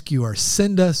rescuer.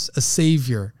 Send us a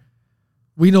savior.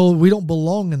 We know we don't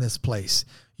belong in this place.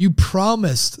 You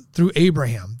promised through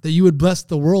Abraham that you would bless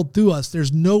the world through us.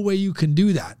 There's no way you can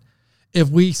do that if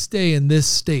we stay in this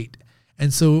state.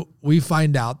 And so we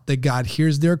find out that God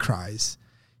hears their cries.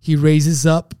 He raises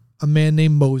up a man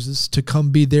named Moses to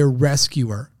come be their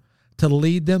rescuer, to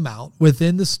lead them out.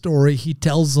 Within the story, he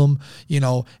tells them,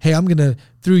 hey, I'm going to,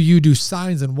 through you, do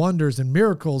signs and wonders and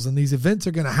miracles, and these events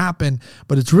are going to happen,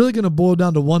 but it's really going to boil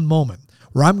down to one moment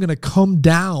where I'm going to come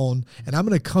down and I'm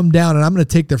going to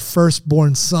take the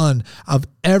firstborn son of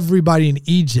everybody in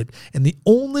Egypt. And the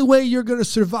only way you're going to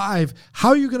survive, how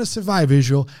are you going to survive,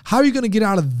 Israel? How are you going to get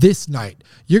out of this night?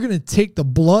 You're going to take the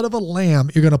blood of a lamb,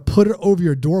 you're going to put it over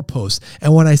your doorpost.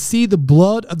 And when I see the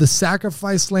blood of the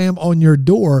sacrificed lamb on your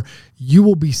door, you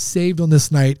will be saved on this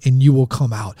night and you will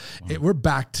come out. Wow. We're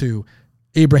back to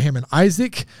Abraham and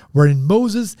Isaac. We're in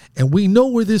Moses, and we know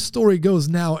where this story goes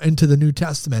now into the New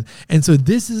Testament. And so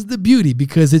this is the beauty,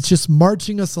 because it's just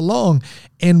marching us along.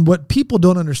 And what people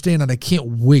don't understand, and I can't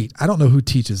wait, I don't know who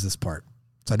teaches this part,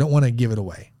 so I don't want to give it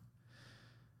away.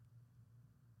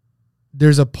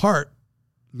 There's a part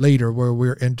later where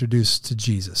we're introduced to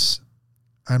Jesus.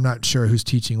 I'm not sure who's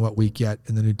teaching what week yet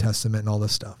in the New Testament and all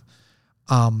this stuff.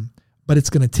 But it's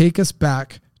going to take us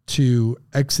back to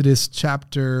Exodus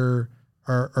chapter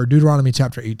or Deuteronomy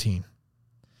chapter 18.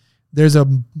 There's a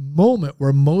moment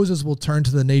where Moses will turn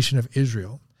to the nation of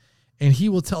Israel, and he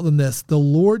will tell them this: the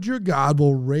Lord your God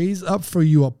will raise up for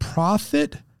you a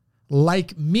prophet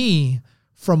like me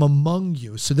from among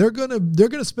you. So they're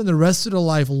gonna spend the rest of their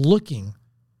life looking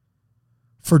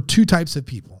for two types of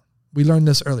people. We learned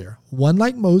this earlier: one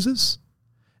like Moses,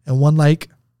 and one like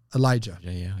Elijah.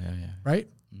 Yeah. Right?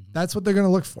 Mm-hmm. That's what they're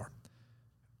gonna look for.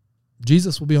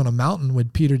 Jesus will be on a mountain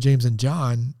with Peter, James, and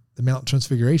John, the Mount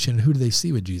Transfiguration. And who do they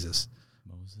see with Jesus?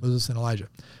 Moses and Elijah.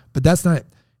 But that's not it.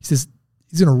 He says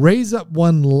he's going to raise up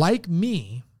one like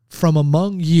me from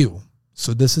among you.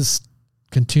 So this is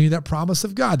continue that promise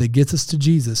of God that gets us to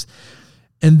Jesus.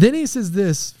 And then he says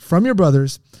this: from your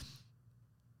brothers,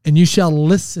 and you shall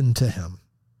listen to him.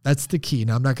 That's the key.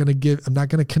 Now I'm not going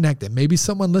to connect it. Maybe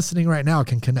someone listening right now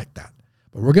can connect that,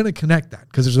 but we're going to connect that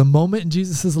because there's a moment in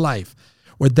Jesus's life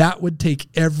where that would take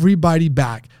everybody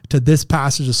back to this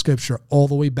passage of scripture, all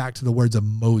the way back to the words of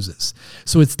Moses.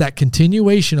 So it's that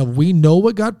continuation of, we know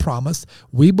what God promised.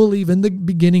 We believe in the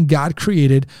beginning God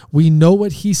created. We know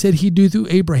what he said he'd do through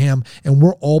Abraham, and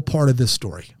we're all part of this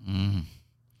story.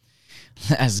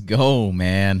 Let's go,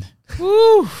 man.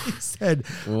 Woo. He said,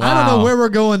 wow. I don't know where we're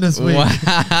going this week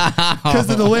because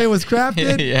of the way it was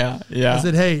crafted. Yeah. I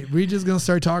said, hey, we're just going to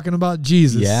start talking about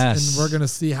Jesus. Yes. And we're going to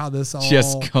see how this all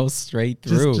just goes straight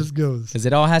through. Just goes. Because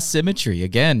it all has symmetry.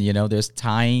 Again, there's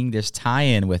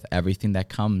tie-in with everything that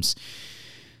comes.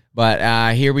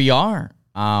 But here we are.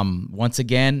 Once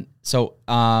again, so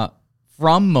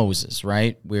from Moses,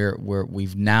 right?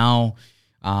 We've now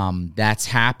that's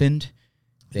happened.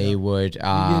 They would... you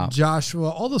get Joshua,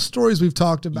 all the stories we've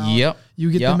talked about. Yep. You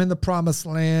get them in the promised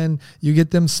land. You get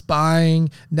them spying.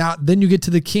 Now, then you get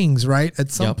to the kings, right?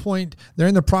 At some point, they're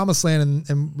in the promised land,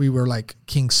 and we were like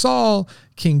King Saul,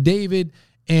 King David.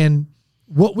 And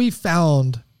what we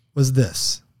found was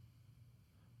this.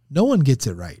 No one gets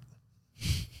it right.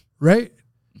 Right?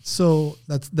 So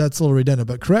that's a little redundant,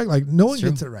 but correct? Like, no one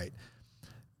gets it right.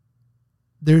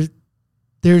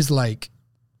 There's like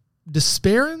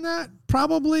despair in that,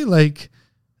 probably. Like,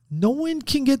 no one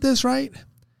can get this right,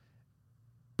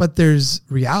 but there's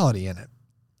reality in it.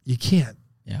 You can't.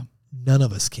 Yeah. None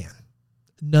of us can.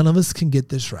 none of us can get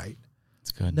this right.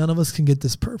 It's good. None of us can get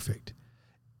this perfect.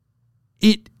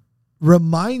 It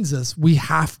reminds us we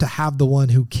have to have the one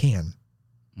who can.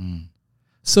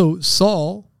 So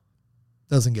Saul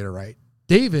doesn't get it right.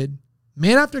 David,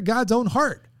 man after God's own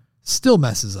heart, still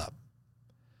messes up.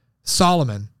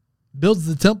 Solomon builds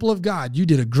the temple of God. You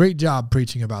did a great job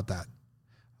preaching about that.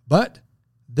 But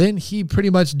then he pretty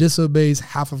much disobeys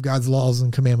half of God's laws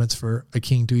and commandments for a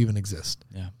king to even exist.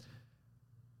 Yeah.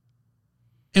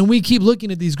 And we keep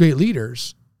looking at these great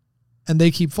leaders and they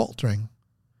keep faltering.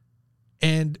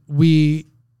 And we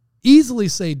easily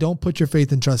say, don't put your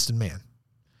faith and trust in man.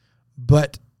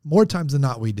 But more times than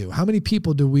not, we do. How many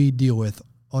people do we deal with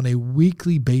on a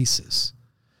weekly basis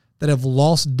that have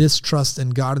lost distrust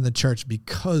in God and the church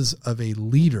because of a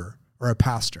leader or a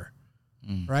pastor?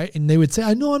 Right? And they would say,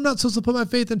 I know I'm not supposed to put my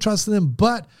faith and trust in them,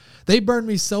 but they burned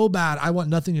me so bad, I want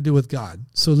nothing to do with God.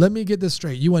 So let me get this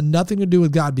straight. You want nothing to do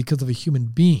with God because of a human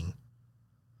being.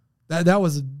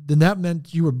 That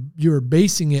meant you were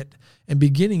basing it and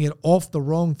beginning it off the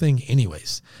wrong thing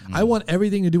anyways. I want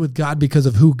everything to do with God because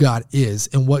of who God is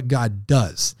and what God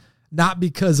does, not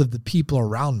because of the people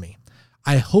around me.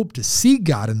 I hope to see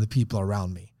God in the people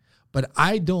around me, but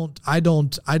I don't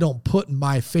put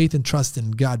my faith and trust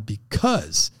in God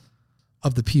because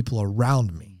of the people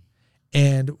around me.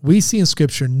 And we see in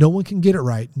Scripture, no one can get it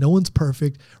right. No one's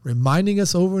perfect, reminding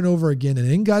us over and over again.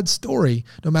 And in God's story,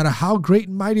 no matter how great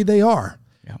and mighty they are,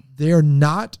 they're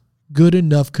not good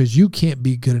enough because you can't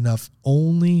be good enough.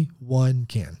 Only one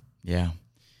can. Yeah.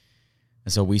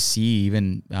 And so we see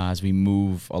even as we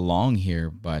move along here,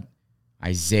 but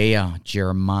Isaiah,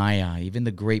 Jeremiah, even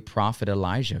the great prophet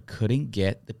Elijah couldn't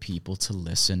get the people to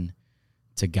listen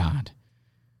to God.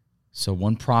 So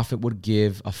one prophet would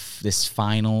give this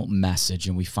final message,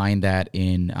 and we find that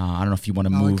in, I don't know if you want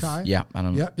to move. Yeah. I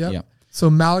don't know. Yep. Yeah. So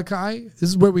Malachi, this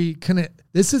is where we connect.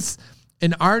 This is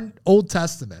in our Old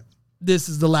Testament. This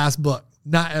is the last book,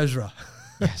 not Ezra.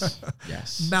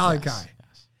 Yes. Malachi.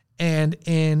 Yes. And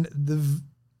in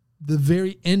the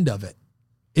very end of it,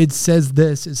 it says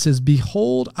this. It says,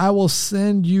 behold, I will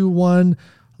send you one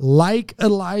like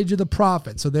Elijah the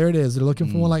prophet. So there it is. They're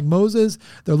looking for one like Moses.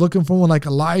 They're looking for one like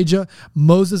Elijah.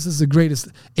 Moses is the greatest.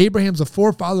 Abraham's a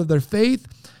forefather of their faith.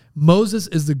 Moses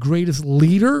is the greatest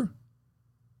leader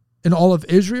in all of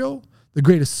Israel. The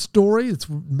greatest story. It's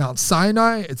Mount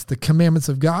Sinai. It's the commandments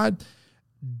of God.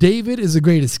 David is the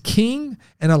greatest king,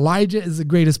 and Elijah is the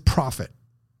greatest prophet.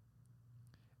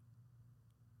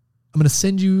 I'm going to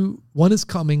send you, one is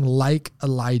coming like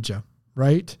Elijah,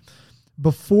 right?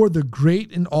 Before the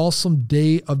great and awesome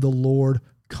day of the Lord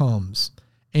comes.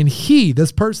 And he,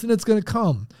 this person that's going to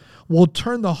come, will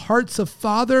turn the hearts of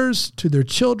fathers to their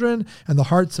children and the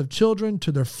hearts of children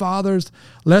to their fathers,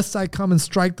 lest I come and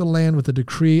strike the land with a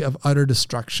decree of utter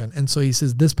destruction. And so he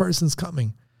says, this person's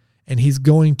coming, and he's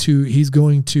going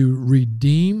to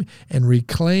redeem and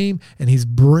reclaim, and he's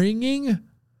bringing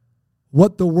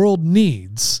what the world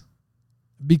needs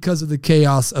because of the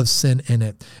chaos of sin in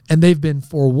it. And they've been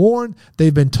forewarned.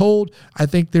 They've been told. I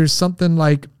think there's something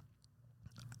like,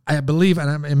 I believe,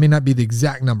 and it may not be the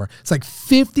exact number, it's like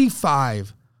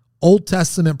 55 Old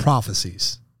Testament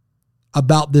prophecies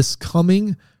about this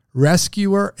coming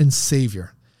rescuer and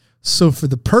savior. So for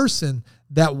the person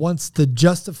that wants to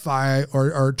justify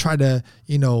or try to,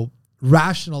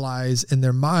 rationalize in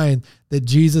their mind that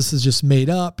Jesus is just made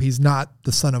up, he's not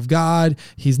the Son of God,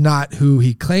 he's not who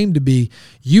he claimed to be,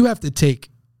 you have to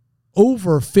take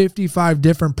over 55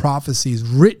 different prophecies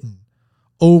written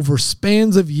over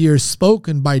spans of years,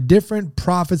 spoken by different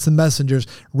prophets and messengers,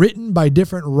 written by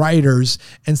different writers,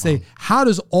 and say, how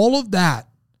does all of that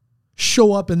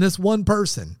show up in this one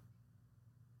person?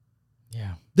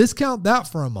 Yeah. Discount that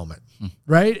for a moment,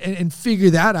 right? And figure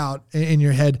that out in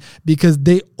your head, because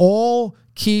they all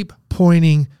keep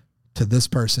pointing to this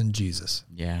person, Jesus.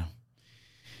 Yeah.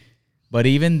 But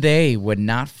even they would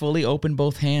not fully open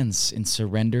both hands in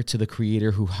surrender to the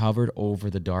Creator who hovered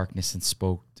over the darkness and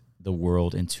spoke the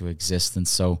world into existence.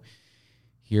 So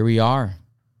here we are.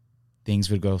 Things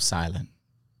would go silent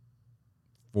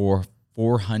for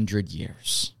 400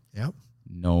 years. Yep.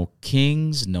 No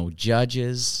kings, no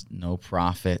judges, no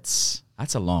prophets.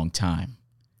 That's a long time.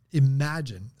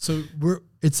 Imagine. So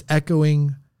it's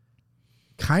echoing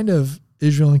kind of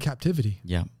Israel in captivity.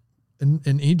 Yeah.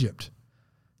 In Egypt.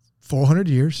 400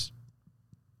 years,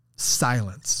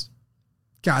 silence.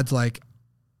 God's like,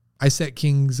 I set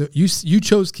kings. You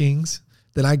chose kings.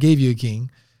 Then I gave you a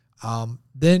king.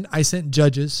 Then I sent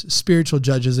judges, spiritual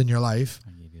judges in your life.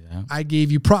 I gave you that. I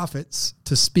gave you prophets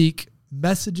to speak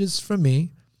messages from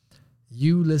me.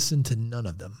 You listened to none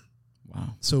of them.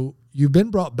 Wow. So you've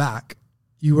been brought back.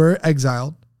 You were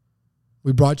exiled.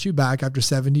 We brought you back after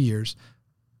 70 years.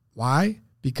 Why?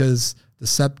 Because the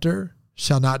scepter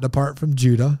shall not depart from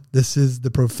Judah. This is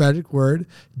the prophetic word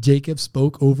Jacob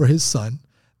spoke over his son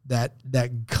that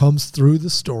comes through the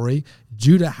story.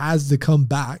 Judah has to come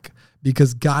back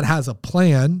because God has a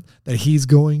plan that he's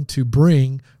going to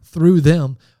bring through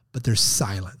them, but there's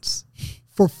silence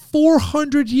for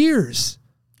 400 years.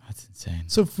 That's insane.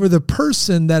 So for the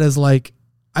person that is like,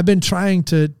 I've been trying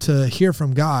to hear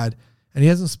from God and he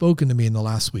hasn't spoken to me in the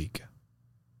last week.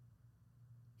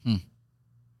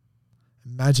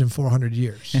 Imagine 400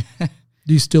 years.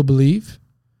 Do you still believe?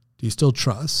 Do you still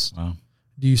trust? Wow.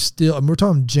 Do you still, and we're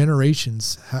talking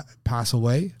generations pass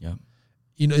away. Yep.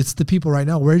 You know, it's the people right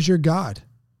now. Where's your God?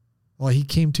 Well, he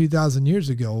came 2,000 years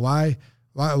ago. Why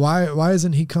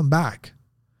hasn't he come back?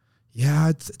 Yeah,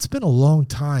 it's been a long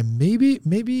time. Maybe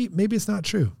it's not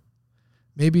true.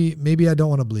 Maybe I don't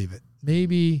want to believe it.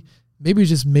 Maybe it's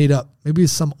just made up. Maybe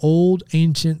it's some old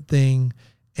ancient thing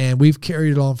and we've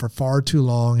carried it on for far too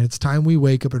long. And it's time we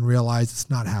wake up and realize it's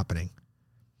not happening.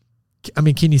 I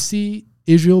mean, can you see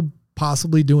Israel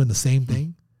possibly doing the same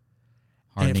thing?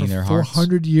 Hardening their hearts.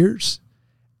 400 years.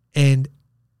 And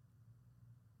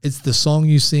it's the song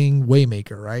you sing,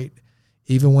 Waymaker, right?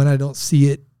 Even when I don't see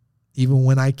it, even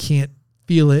when I can't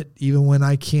feel it, even when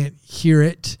I can't hear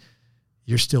it,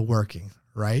 you're still working,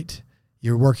 right?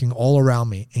 You're working all around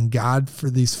me. And God for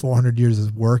these 400 years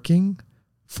is working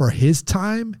for his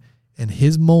time and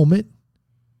his moment.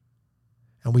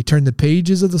 And we turn the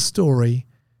pages of the story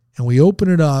and we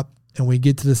open it up and we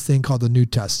get to this thing called the New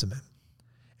Testament.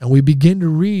 And we begin to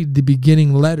read the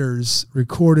beginning letters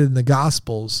recorded in the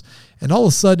Gospels. And all of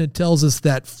a sudden it tells us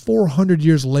that 400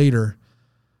 years later,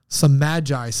 some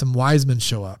magi, some wise men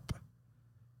show up.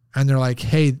 And they're like,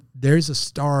 hey, there's a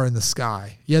star in the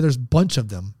sky. Yeah, there's a bunch of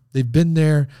them. They've been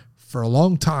there for a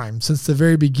long time. Since the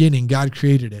very beginning, God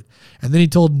created it. And then he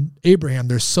told Abraham,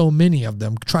 there's so many of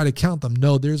them. Try to count them.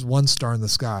 No, there's one star in the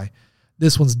sky.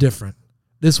 This one's different.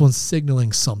 This one's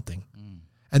signaling something.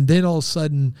 And then all of a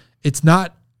sudden, it's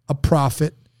not a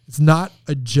prophet. It's not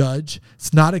a judge.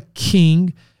 It's not a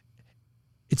king.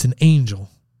 It's an angel.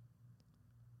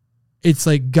 It's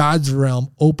like God's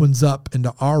realm opens up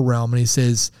into our realm and he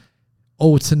says,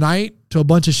 oh, tonight to a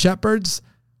bunch of shepherds,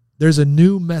 there's a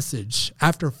new message.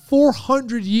 After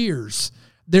 400 years,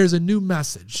 there's a new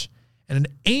message. And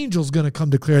an angel's going to come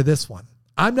declare this one.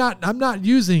 I'm not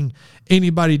using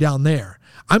anybody down there.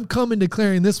 I'm coming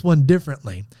declaring this one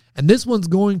differently. And this one's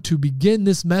going to begin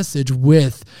this message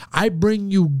with, I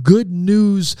bring you good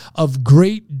news of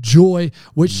great joy,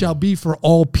 which shall be for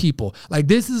all people. Like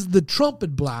this is the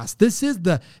trumpet blast. This is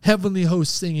the heavenly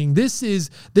host singing. This is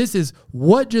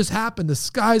what just happened. The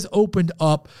skies opened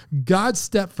up. God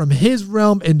stepped from his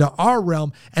realm into our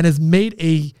realm and has made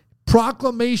a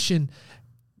proclamation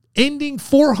ending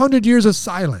 400 years of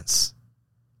silence.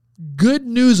 Good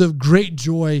news of great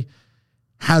joy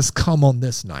has come on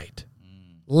this night.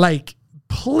 Like,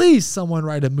 please, someone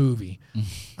write a movie. You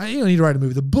don't need to write a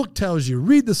movie. The book tells you,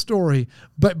 read the story,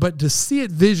 but to see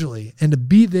it visually and to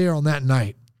be there on that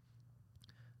night,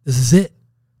 this is it.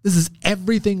 This is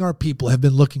everything our people have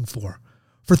been looking for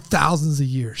thousands of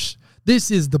years.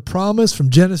 This is the promise from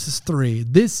Genesis 3.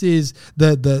 This is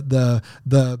the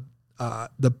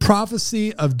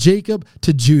prophecy of Jacob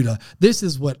to Judah. This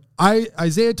is what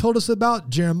Isaiah told us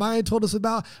about, Jeremiah told us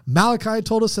about, Malachi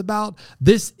told us about.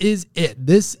 This is it.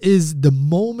 This is the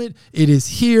moment. It is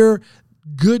here.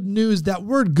 Good news. That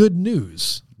word good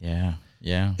news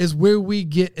is where we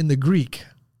get in the Greek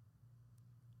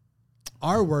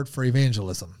our word for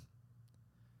evangelism.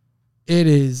 It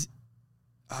is,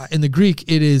 in the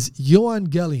Greek, it is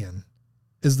euangelion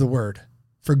is the word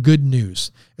for good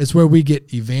news. It's where we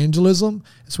get evangelism.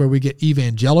 It's where we get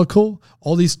evangelical,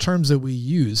 all these terms that we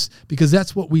use, because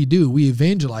that's what we do. We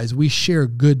evangelize. We share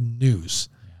good news.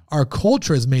 Our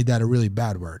culture has made that a really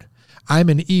bad word. I'm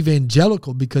an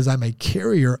evangelical because I'm a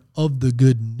carrier of the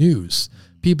good news.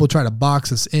 People try to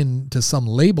box us into some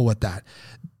label with that.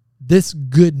 This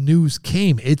good news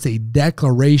came. It's a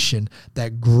declaration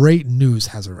that great news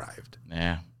has arrived.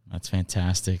 Yeah, that's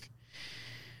fantastic.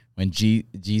 When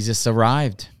Jesus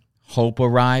arrived, hope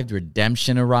arrived,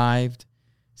 redemption arrived,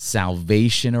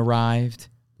 salvation arrived,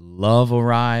 love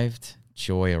arrived,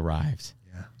 joy arrived.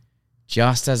 Yeah.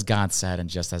 Just as God said and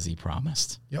just as he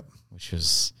promised. Yep. Which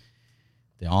was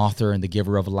the author and the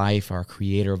giver of life, our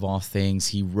creator of all things.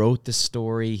 He wrote the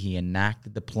story. He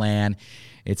enacted the plan.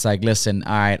 It's like, listen,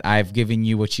 all right, I've given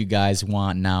you what you guys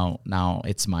want. Now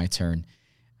it's my turn.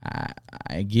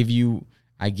 I've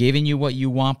given you what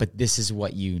you want, but this is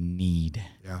what you need.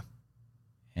 Yeah.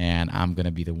 And I'm going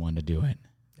to be the one to do it.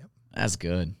 Yep. That's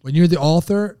good. When you're the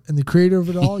author and the creator of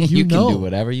it all, you know. can do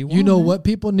whatever you want. You know man. what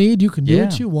people need. You can do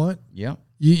what you want. Yep.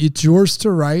 It's yours to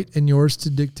write and yours to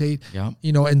dictate. Yep.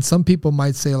 And some people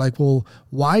might say like, well,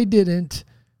 why didn't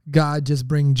God just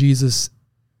bring Jesus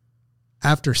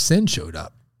after sin showed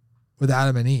up with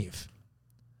Adam and Eve?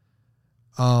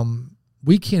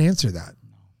 We can't answer that.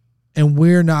 And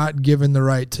we're not given the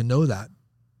right to know that.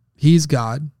 He's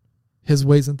God. His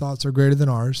ways and thoughts are greater than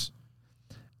ours.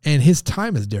 And his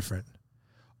time is different.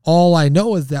 All I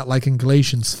know is that, like in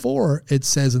Galatians 4, it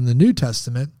says in the New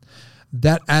Testament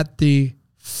that at the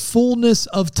fullness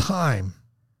of time,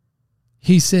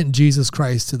 he sent Jesus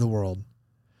Christ to the world.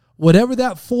 Whatever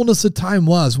that fullness of time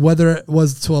was, whether it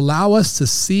was to allow us to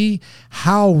see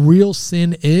how real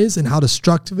sin is and how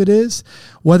destructive it is,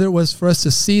 whether it was for us to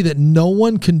see that no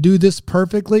one can do this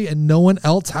perfectly and no one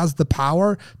else has the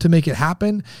power to make it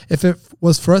happen, if it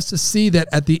was for us to see that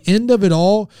at the end of it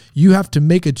all, you have to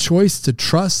make a choice to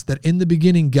trust that in the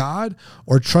beginning God,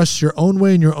 or trust your own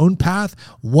way and your own path.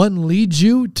 One leads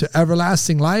you to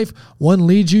everlasting life. One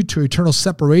leads you to eternal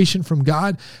separation from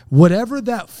God. Whatever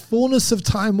that fullness of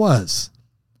time was,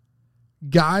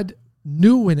 God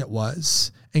knew when it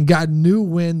was, and God knew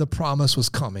when the promise was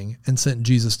coming and sent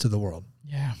Jesus to the world.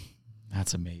 Yeah,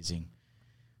 that's amazing.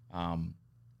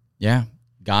 Yeah,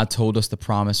 God told us the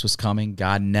promise was coming.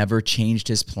 God never changed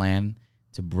his plan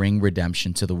to bring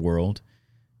redemption to the world.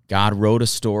 God wrote a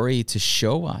story to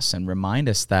show us and remind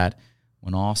us that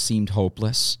when all seemed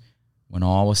hopeless, when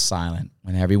all was silent,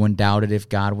 when everyone doubted if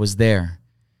God was there,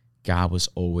 God was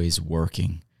always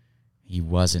working. He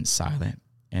wasn't silent.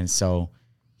 And so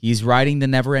he's writing the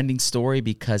never-ending story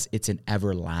because it's an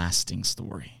everlasting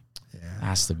story. Yeah.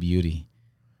 That's the beauty.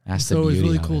 That's the beauty. So it was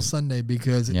really cool Sunday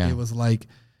because it was like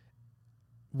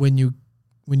when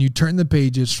you turn the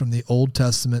pages from the Old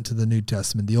Testament to the New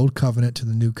Testament, the Old Covenant to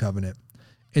the New Covenant,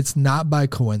 it's not by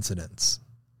coincidence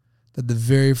that the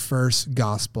very first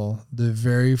gospel, the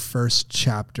very first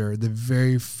chapter, the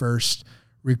very first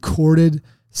recorded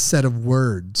set of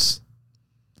words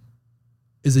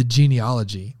is a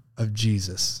genealogy of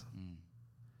Jesus.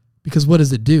 Because what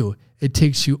does it do? It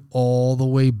takes you all the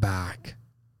way back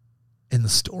in the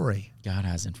story. God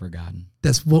hasn't forgotten.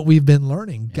 That's what we've been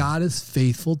learning. Yeah. God is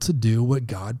faithful to do what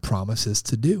God promises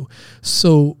to do.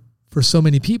 So for so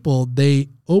many people, they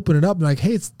open it up and like,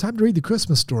 hey, it's time to read the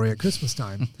Christmas story at Christmas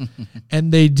time.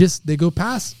 And they go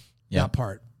past that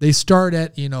part. They start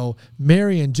at,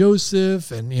 Mary and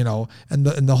Joseph and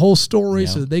the whole story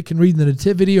so that they can read the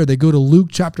Nativity, or they go to Luke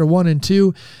chapter 1 and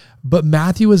 2. But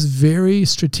Matthew is very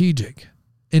strategic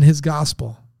in his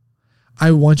gospel.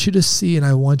 I want you to see and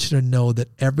I want you to know that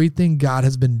everything God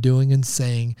has been doing and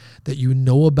saying that you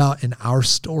know about in our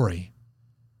story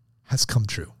has come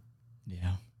true.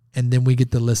 Yeah. And then we get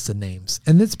the list of names.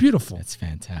 And it's beautiful. It's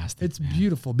fantastic. It's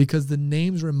beautiful because the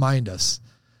names remind us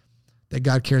that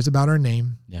God cares about our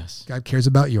name. Yes. God cares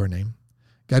about your name.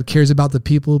 God cares about the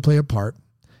people who play a part.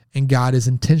 And God is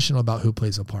intentional about who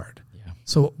plays a part. Yeah.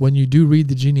 So when you do read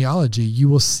the genealogy, you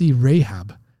will see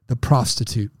Rahab, the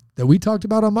prostitute that we talked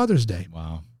about on Mother's Day.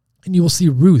 Wow. And you will see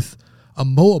Ruth, a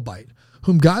Moabite,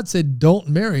 whom God said, don't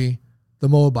marry the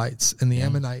Moabites and the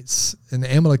Ammonites and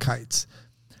the Amalekites.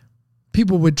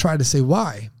 People would try to say,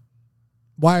 why?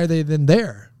 Why are they then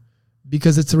there?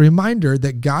 Because it's a reminder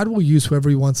that God will use whoever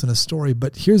he wants in a story.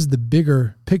 But here's the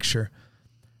bigger picture.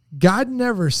 God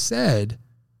never said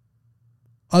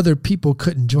other people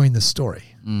couldn't join the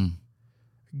story.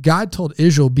 God told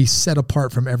Israel be set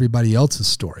apart from everybody else's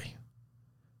story.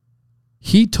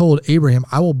 He told Abraham,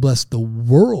 I will bless the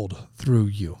world through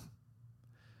you.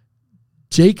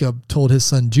 Jacob told his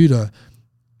son Judah,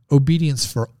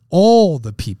 obedience for all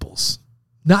the peoples,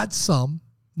 not some,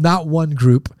 not one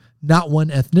group, not one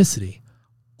ethnicity,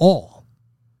 all.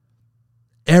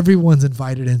 Everyone's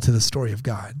invited into the story of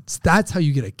God. That's how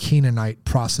you get a Canaanite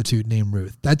prostitute named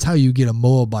Ruth. That's how you get a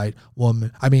Moabite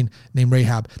woman, named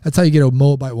Rahab. That's how you get a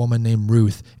Moabite woman named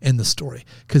Ruth in the story,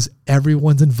 because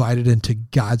everyone's invited into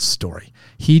God's story.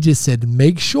 He just said,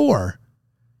 make sure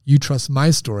you trust my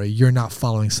story. You're not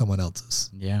following someone else's.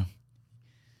 Yeah.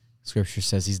 Scripture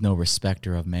says he's no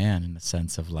respecter of man, in the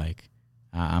sense of like,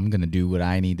 I'm going to do what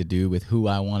I need to do with who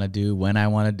I want to do, when I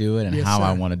want to do it, and how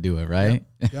I want to do it, right?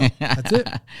 Yep. That's it.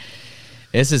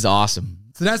 This is awesome.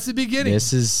 So that's the beginning.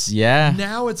 This is,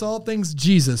 now it's all things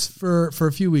Jesus for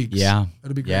a few weeks. Yeah.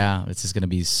 It'll be great. Yeah, this is going to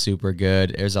be super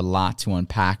good. There's a lot to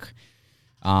unpack.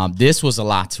 This was a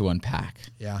lot to unpack.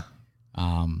 Yeah.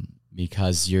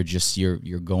 Because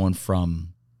you're going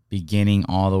from beginning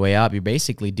all the way up. You're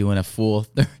basically doing a full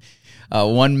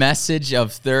one message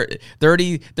of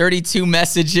 32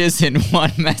 messages in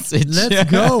one message.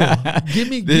 Let's go. Give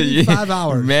me 5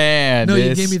 hours. Man. No,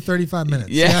 you gave me 35 minutes.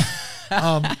 Yeah.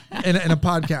 In a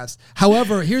podcast.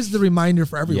 However, here's the reminder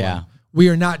for everyone. Yeah. We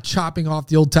are not chopping off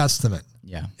the Old Testament.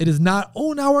 Yeah. It is not,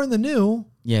 now we're in the new.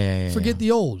 Forget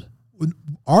the old.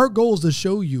 Our goal is to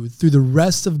show you through the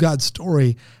rest of God's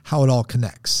story how it all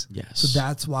connects. Yes. So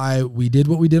that's why we did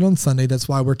what we did on Sunday. That's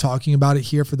why we're talking about it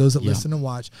here for those that listen and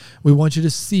watch. We want you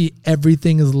to see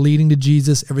everything is leading to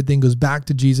Jesus. Everything goes back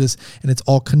to Jesus, and it's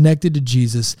all connected to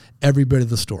Jesus, every bit of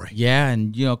the story. Yeah,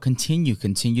 and continue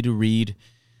to read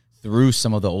through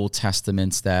some of the Old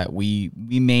Testaments that we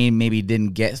maybe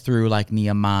didn't get through, like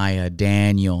Nehemiah,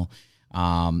 Daniel,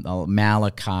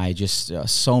 Malachi, just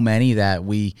so many that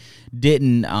we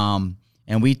didn't,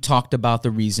 and we talked about the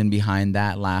reason behind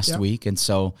that last week, and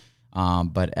so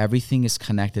but everything is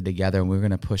connected together, and we're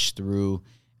going to push through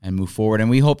and move forward, and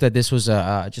we hope that this was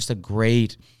just a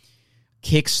great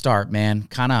kickstart, man.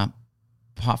 Kind of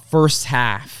first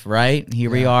half, right? Here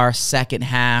we are, second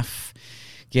half.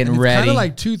 Getting ready. Kind of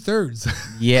like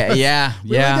 2/3. Yeah.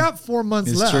 We only got 4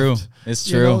 months left. It's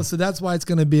true. So that's why it's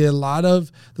going to be a lot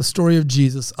of the story of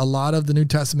Jesus, a lot of the New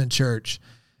Testament church,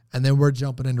 and then we're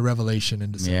jumping into Revelation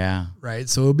in December. Yeah. Right?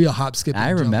 So it'll be a hop, skip, and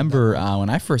I remember when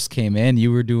I first came in,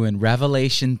 you were doing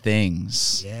Revelation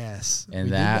things. Yes. And we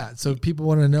did that. that. So if people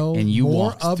want to know and you more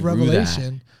walked of through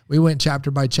Revelation, we went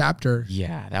chapter by chapter.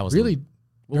 Yeah, that was really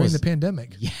during the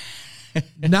pandemic. Yeah.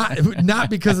 Not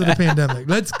because of the pandemic.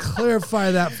 Let's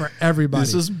clarify that for everybody.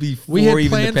 This was before we had even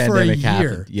planned the pandemic for a year.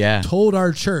 happened. Yeah. Told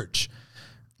our church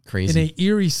crazy in an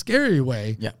eerie, scary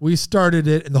way. Yeah. We started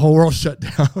it and the whole world shut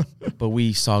down. But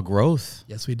we saw growth.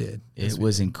 Yes, we did. It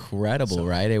was incredible,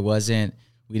 right? It wasn't.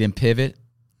 We didn't pivot.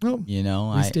 No,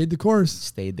 we stayed the course.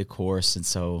 Stayed the course, and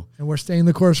we're staying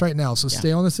the course right now. So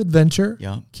stay on this adventure.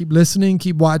 Yeah. Keep listening,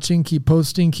 keep watching, keep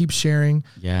posting, keep sharing.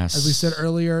 Yes. As we said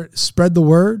earlier, spread the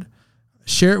word.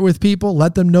 Share it with people.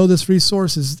 Let them know this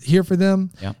resource is here for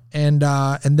them. Yep. And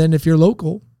then if you're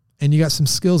local and you got some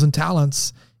skills and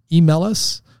talents, email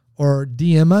us or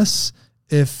DM us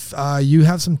if you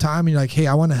have some time and you're like, hey,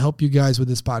 I want to help you guys with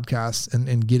this podcast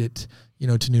and get it,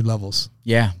 to new levels.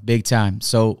 Yeah, big time.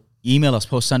 So email us,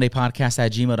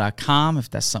 postsundaypodcast@gmail.com if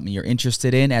that's something you're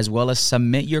interested in, as well as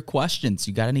submit your questions.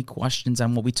 You got any questions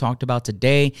on what we talked about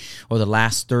today or the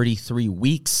last 33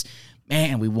 weeks?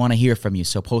 Man, we want to hear from you.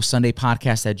 So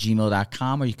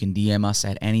postsundaypodcast@gmail.com, or you can DM us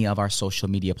at any of our social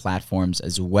media platforms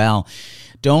as well.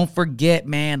 Don't forget,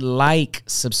 man, like,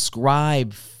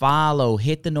 subscribe, follow,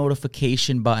 hit the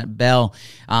notification bell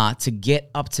to get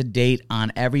up to date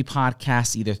on every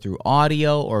podcast, either through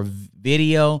audio or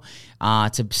video,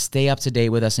 to stay up to date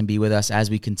with us and be with us as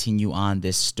we continue on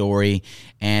this story.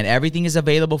 And everything is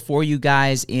available for you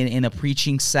guys in a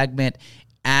preaching segment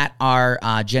at our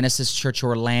Genesis Church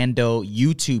Orlando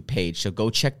YouTube page. So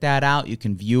go check that out. You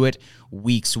can view it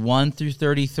weeks 1 through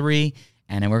 33.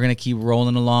 And then we're going to keep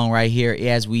rolling along right here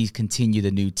as we continue the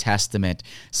New Testament.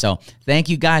 So thank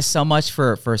you guys so much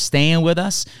for staying with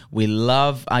us. We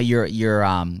love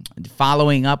your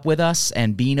following up with us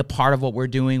and being a part of what we're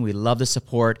doing. We love the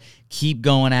support. Keep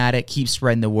going at it. Keep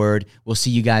spreading the word. We'll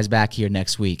see you guys back here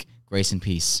next week. Grace and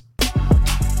peace.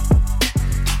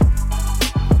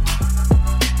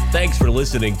 Thanks for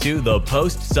listening to the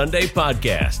Post Sunday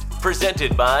Podcast,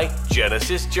 presented by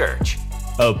Genesis Church.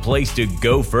 A place to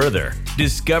go further,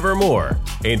 discover more,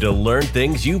 and to learn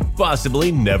things you possibly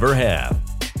never have.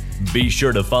 Be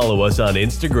sure to follow us on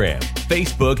Instagram,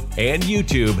 Facebook, and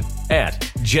YouTube at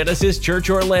Genesis Church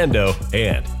Orlando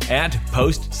and at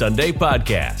Post Sunday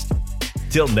Podcast.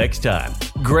 Till next time,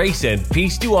 grace and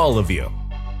peace to all of you.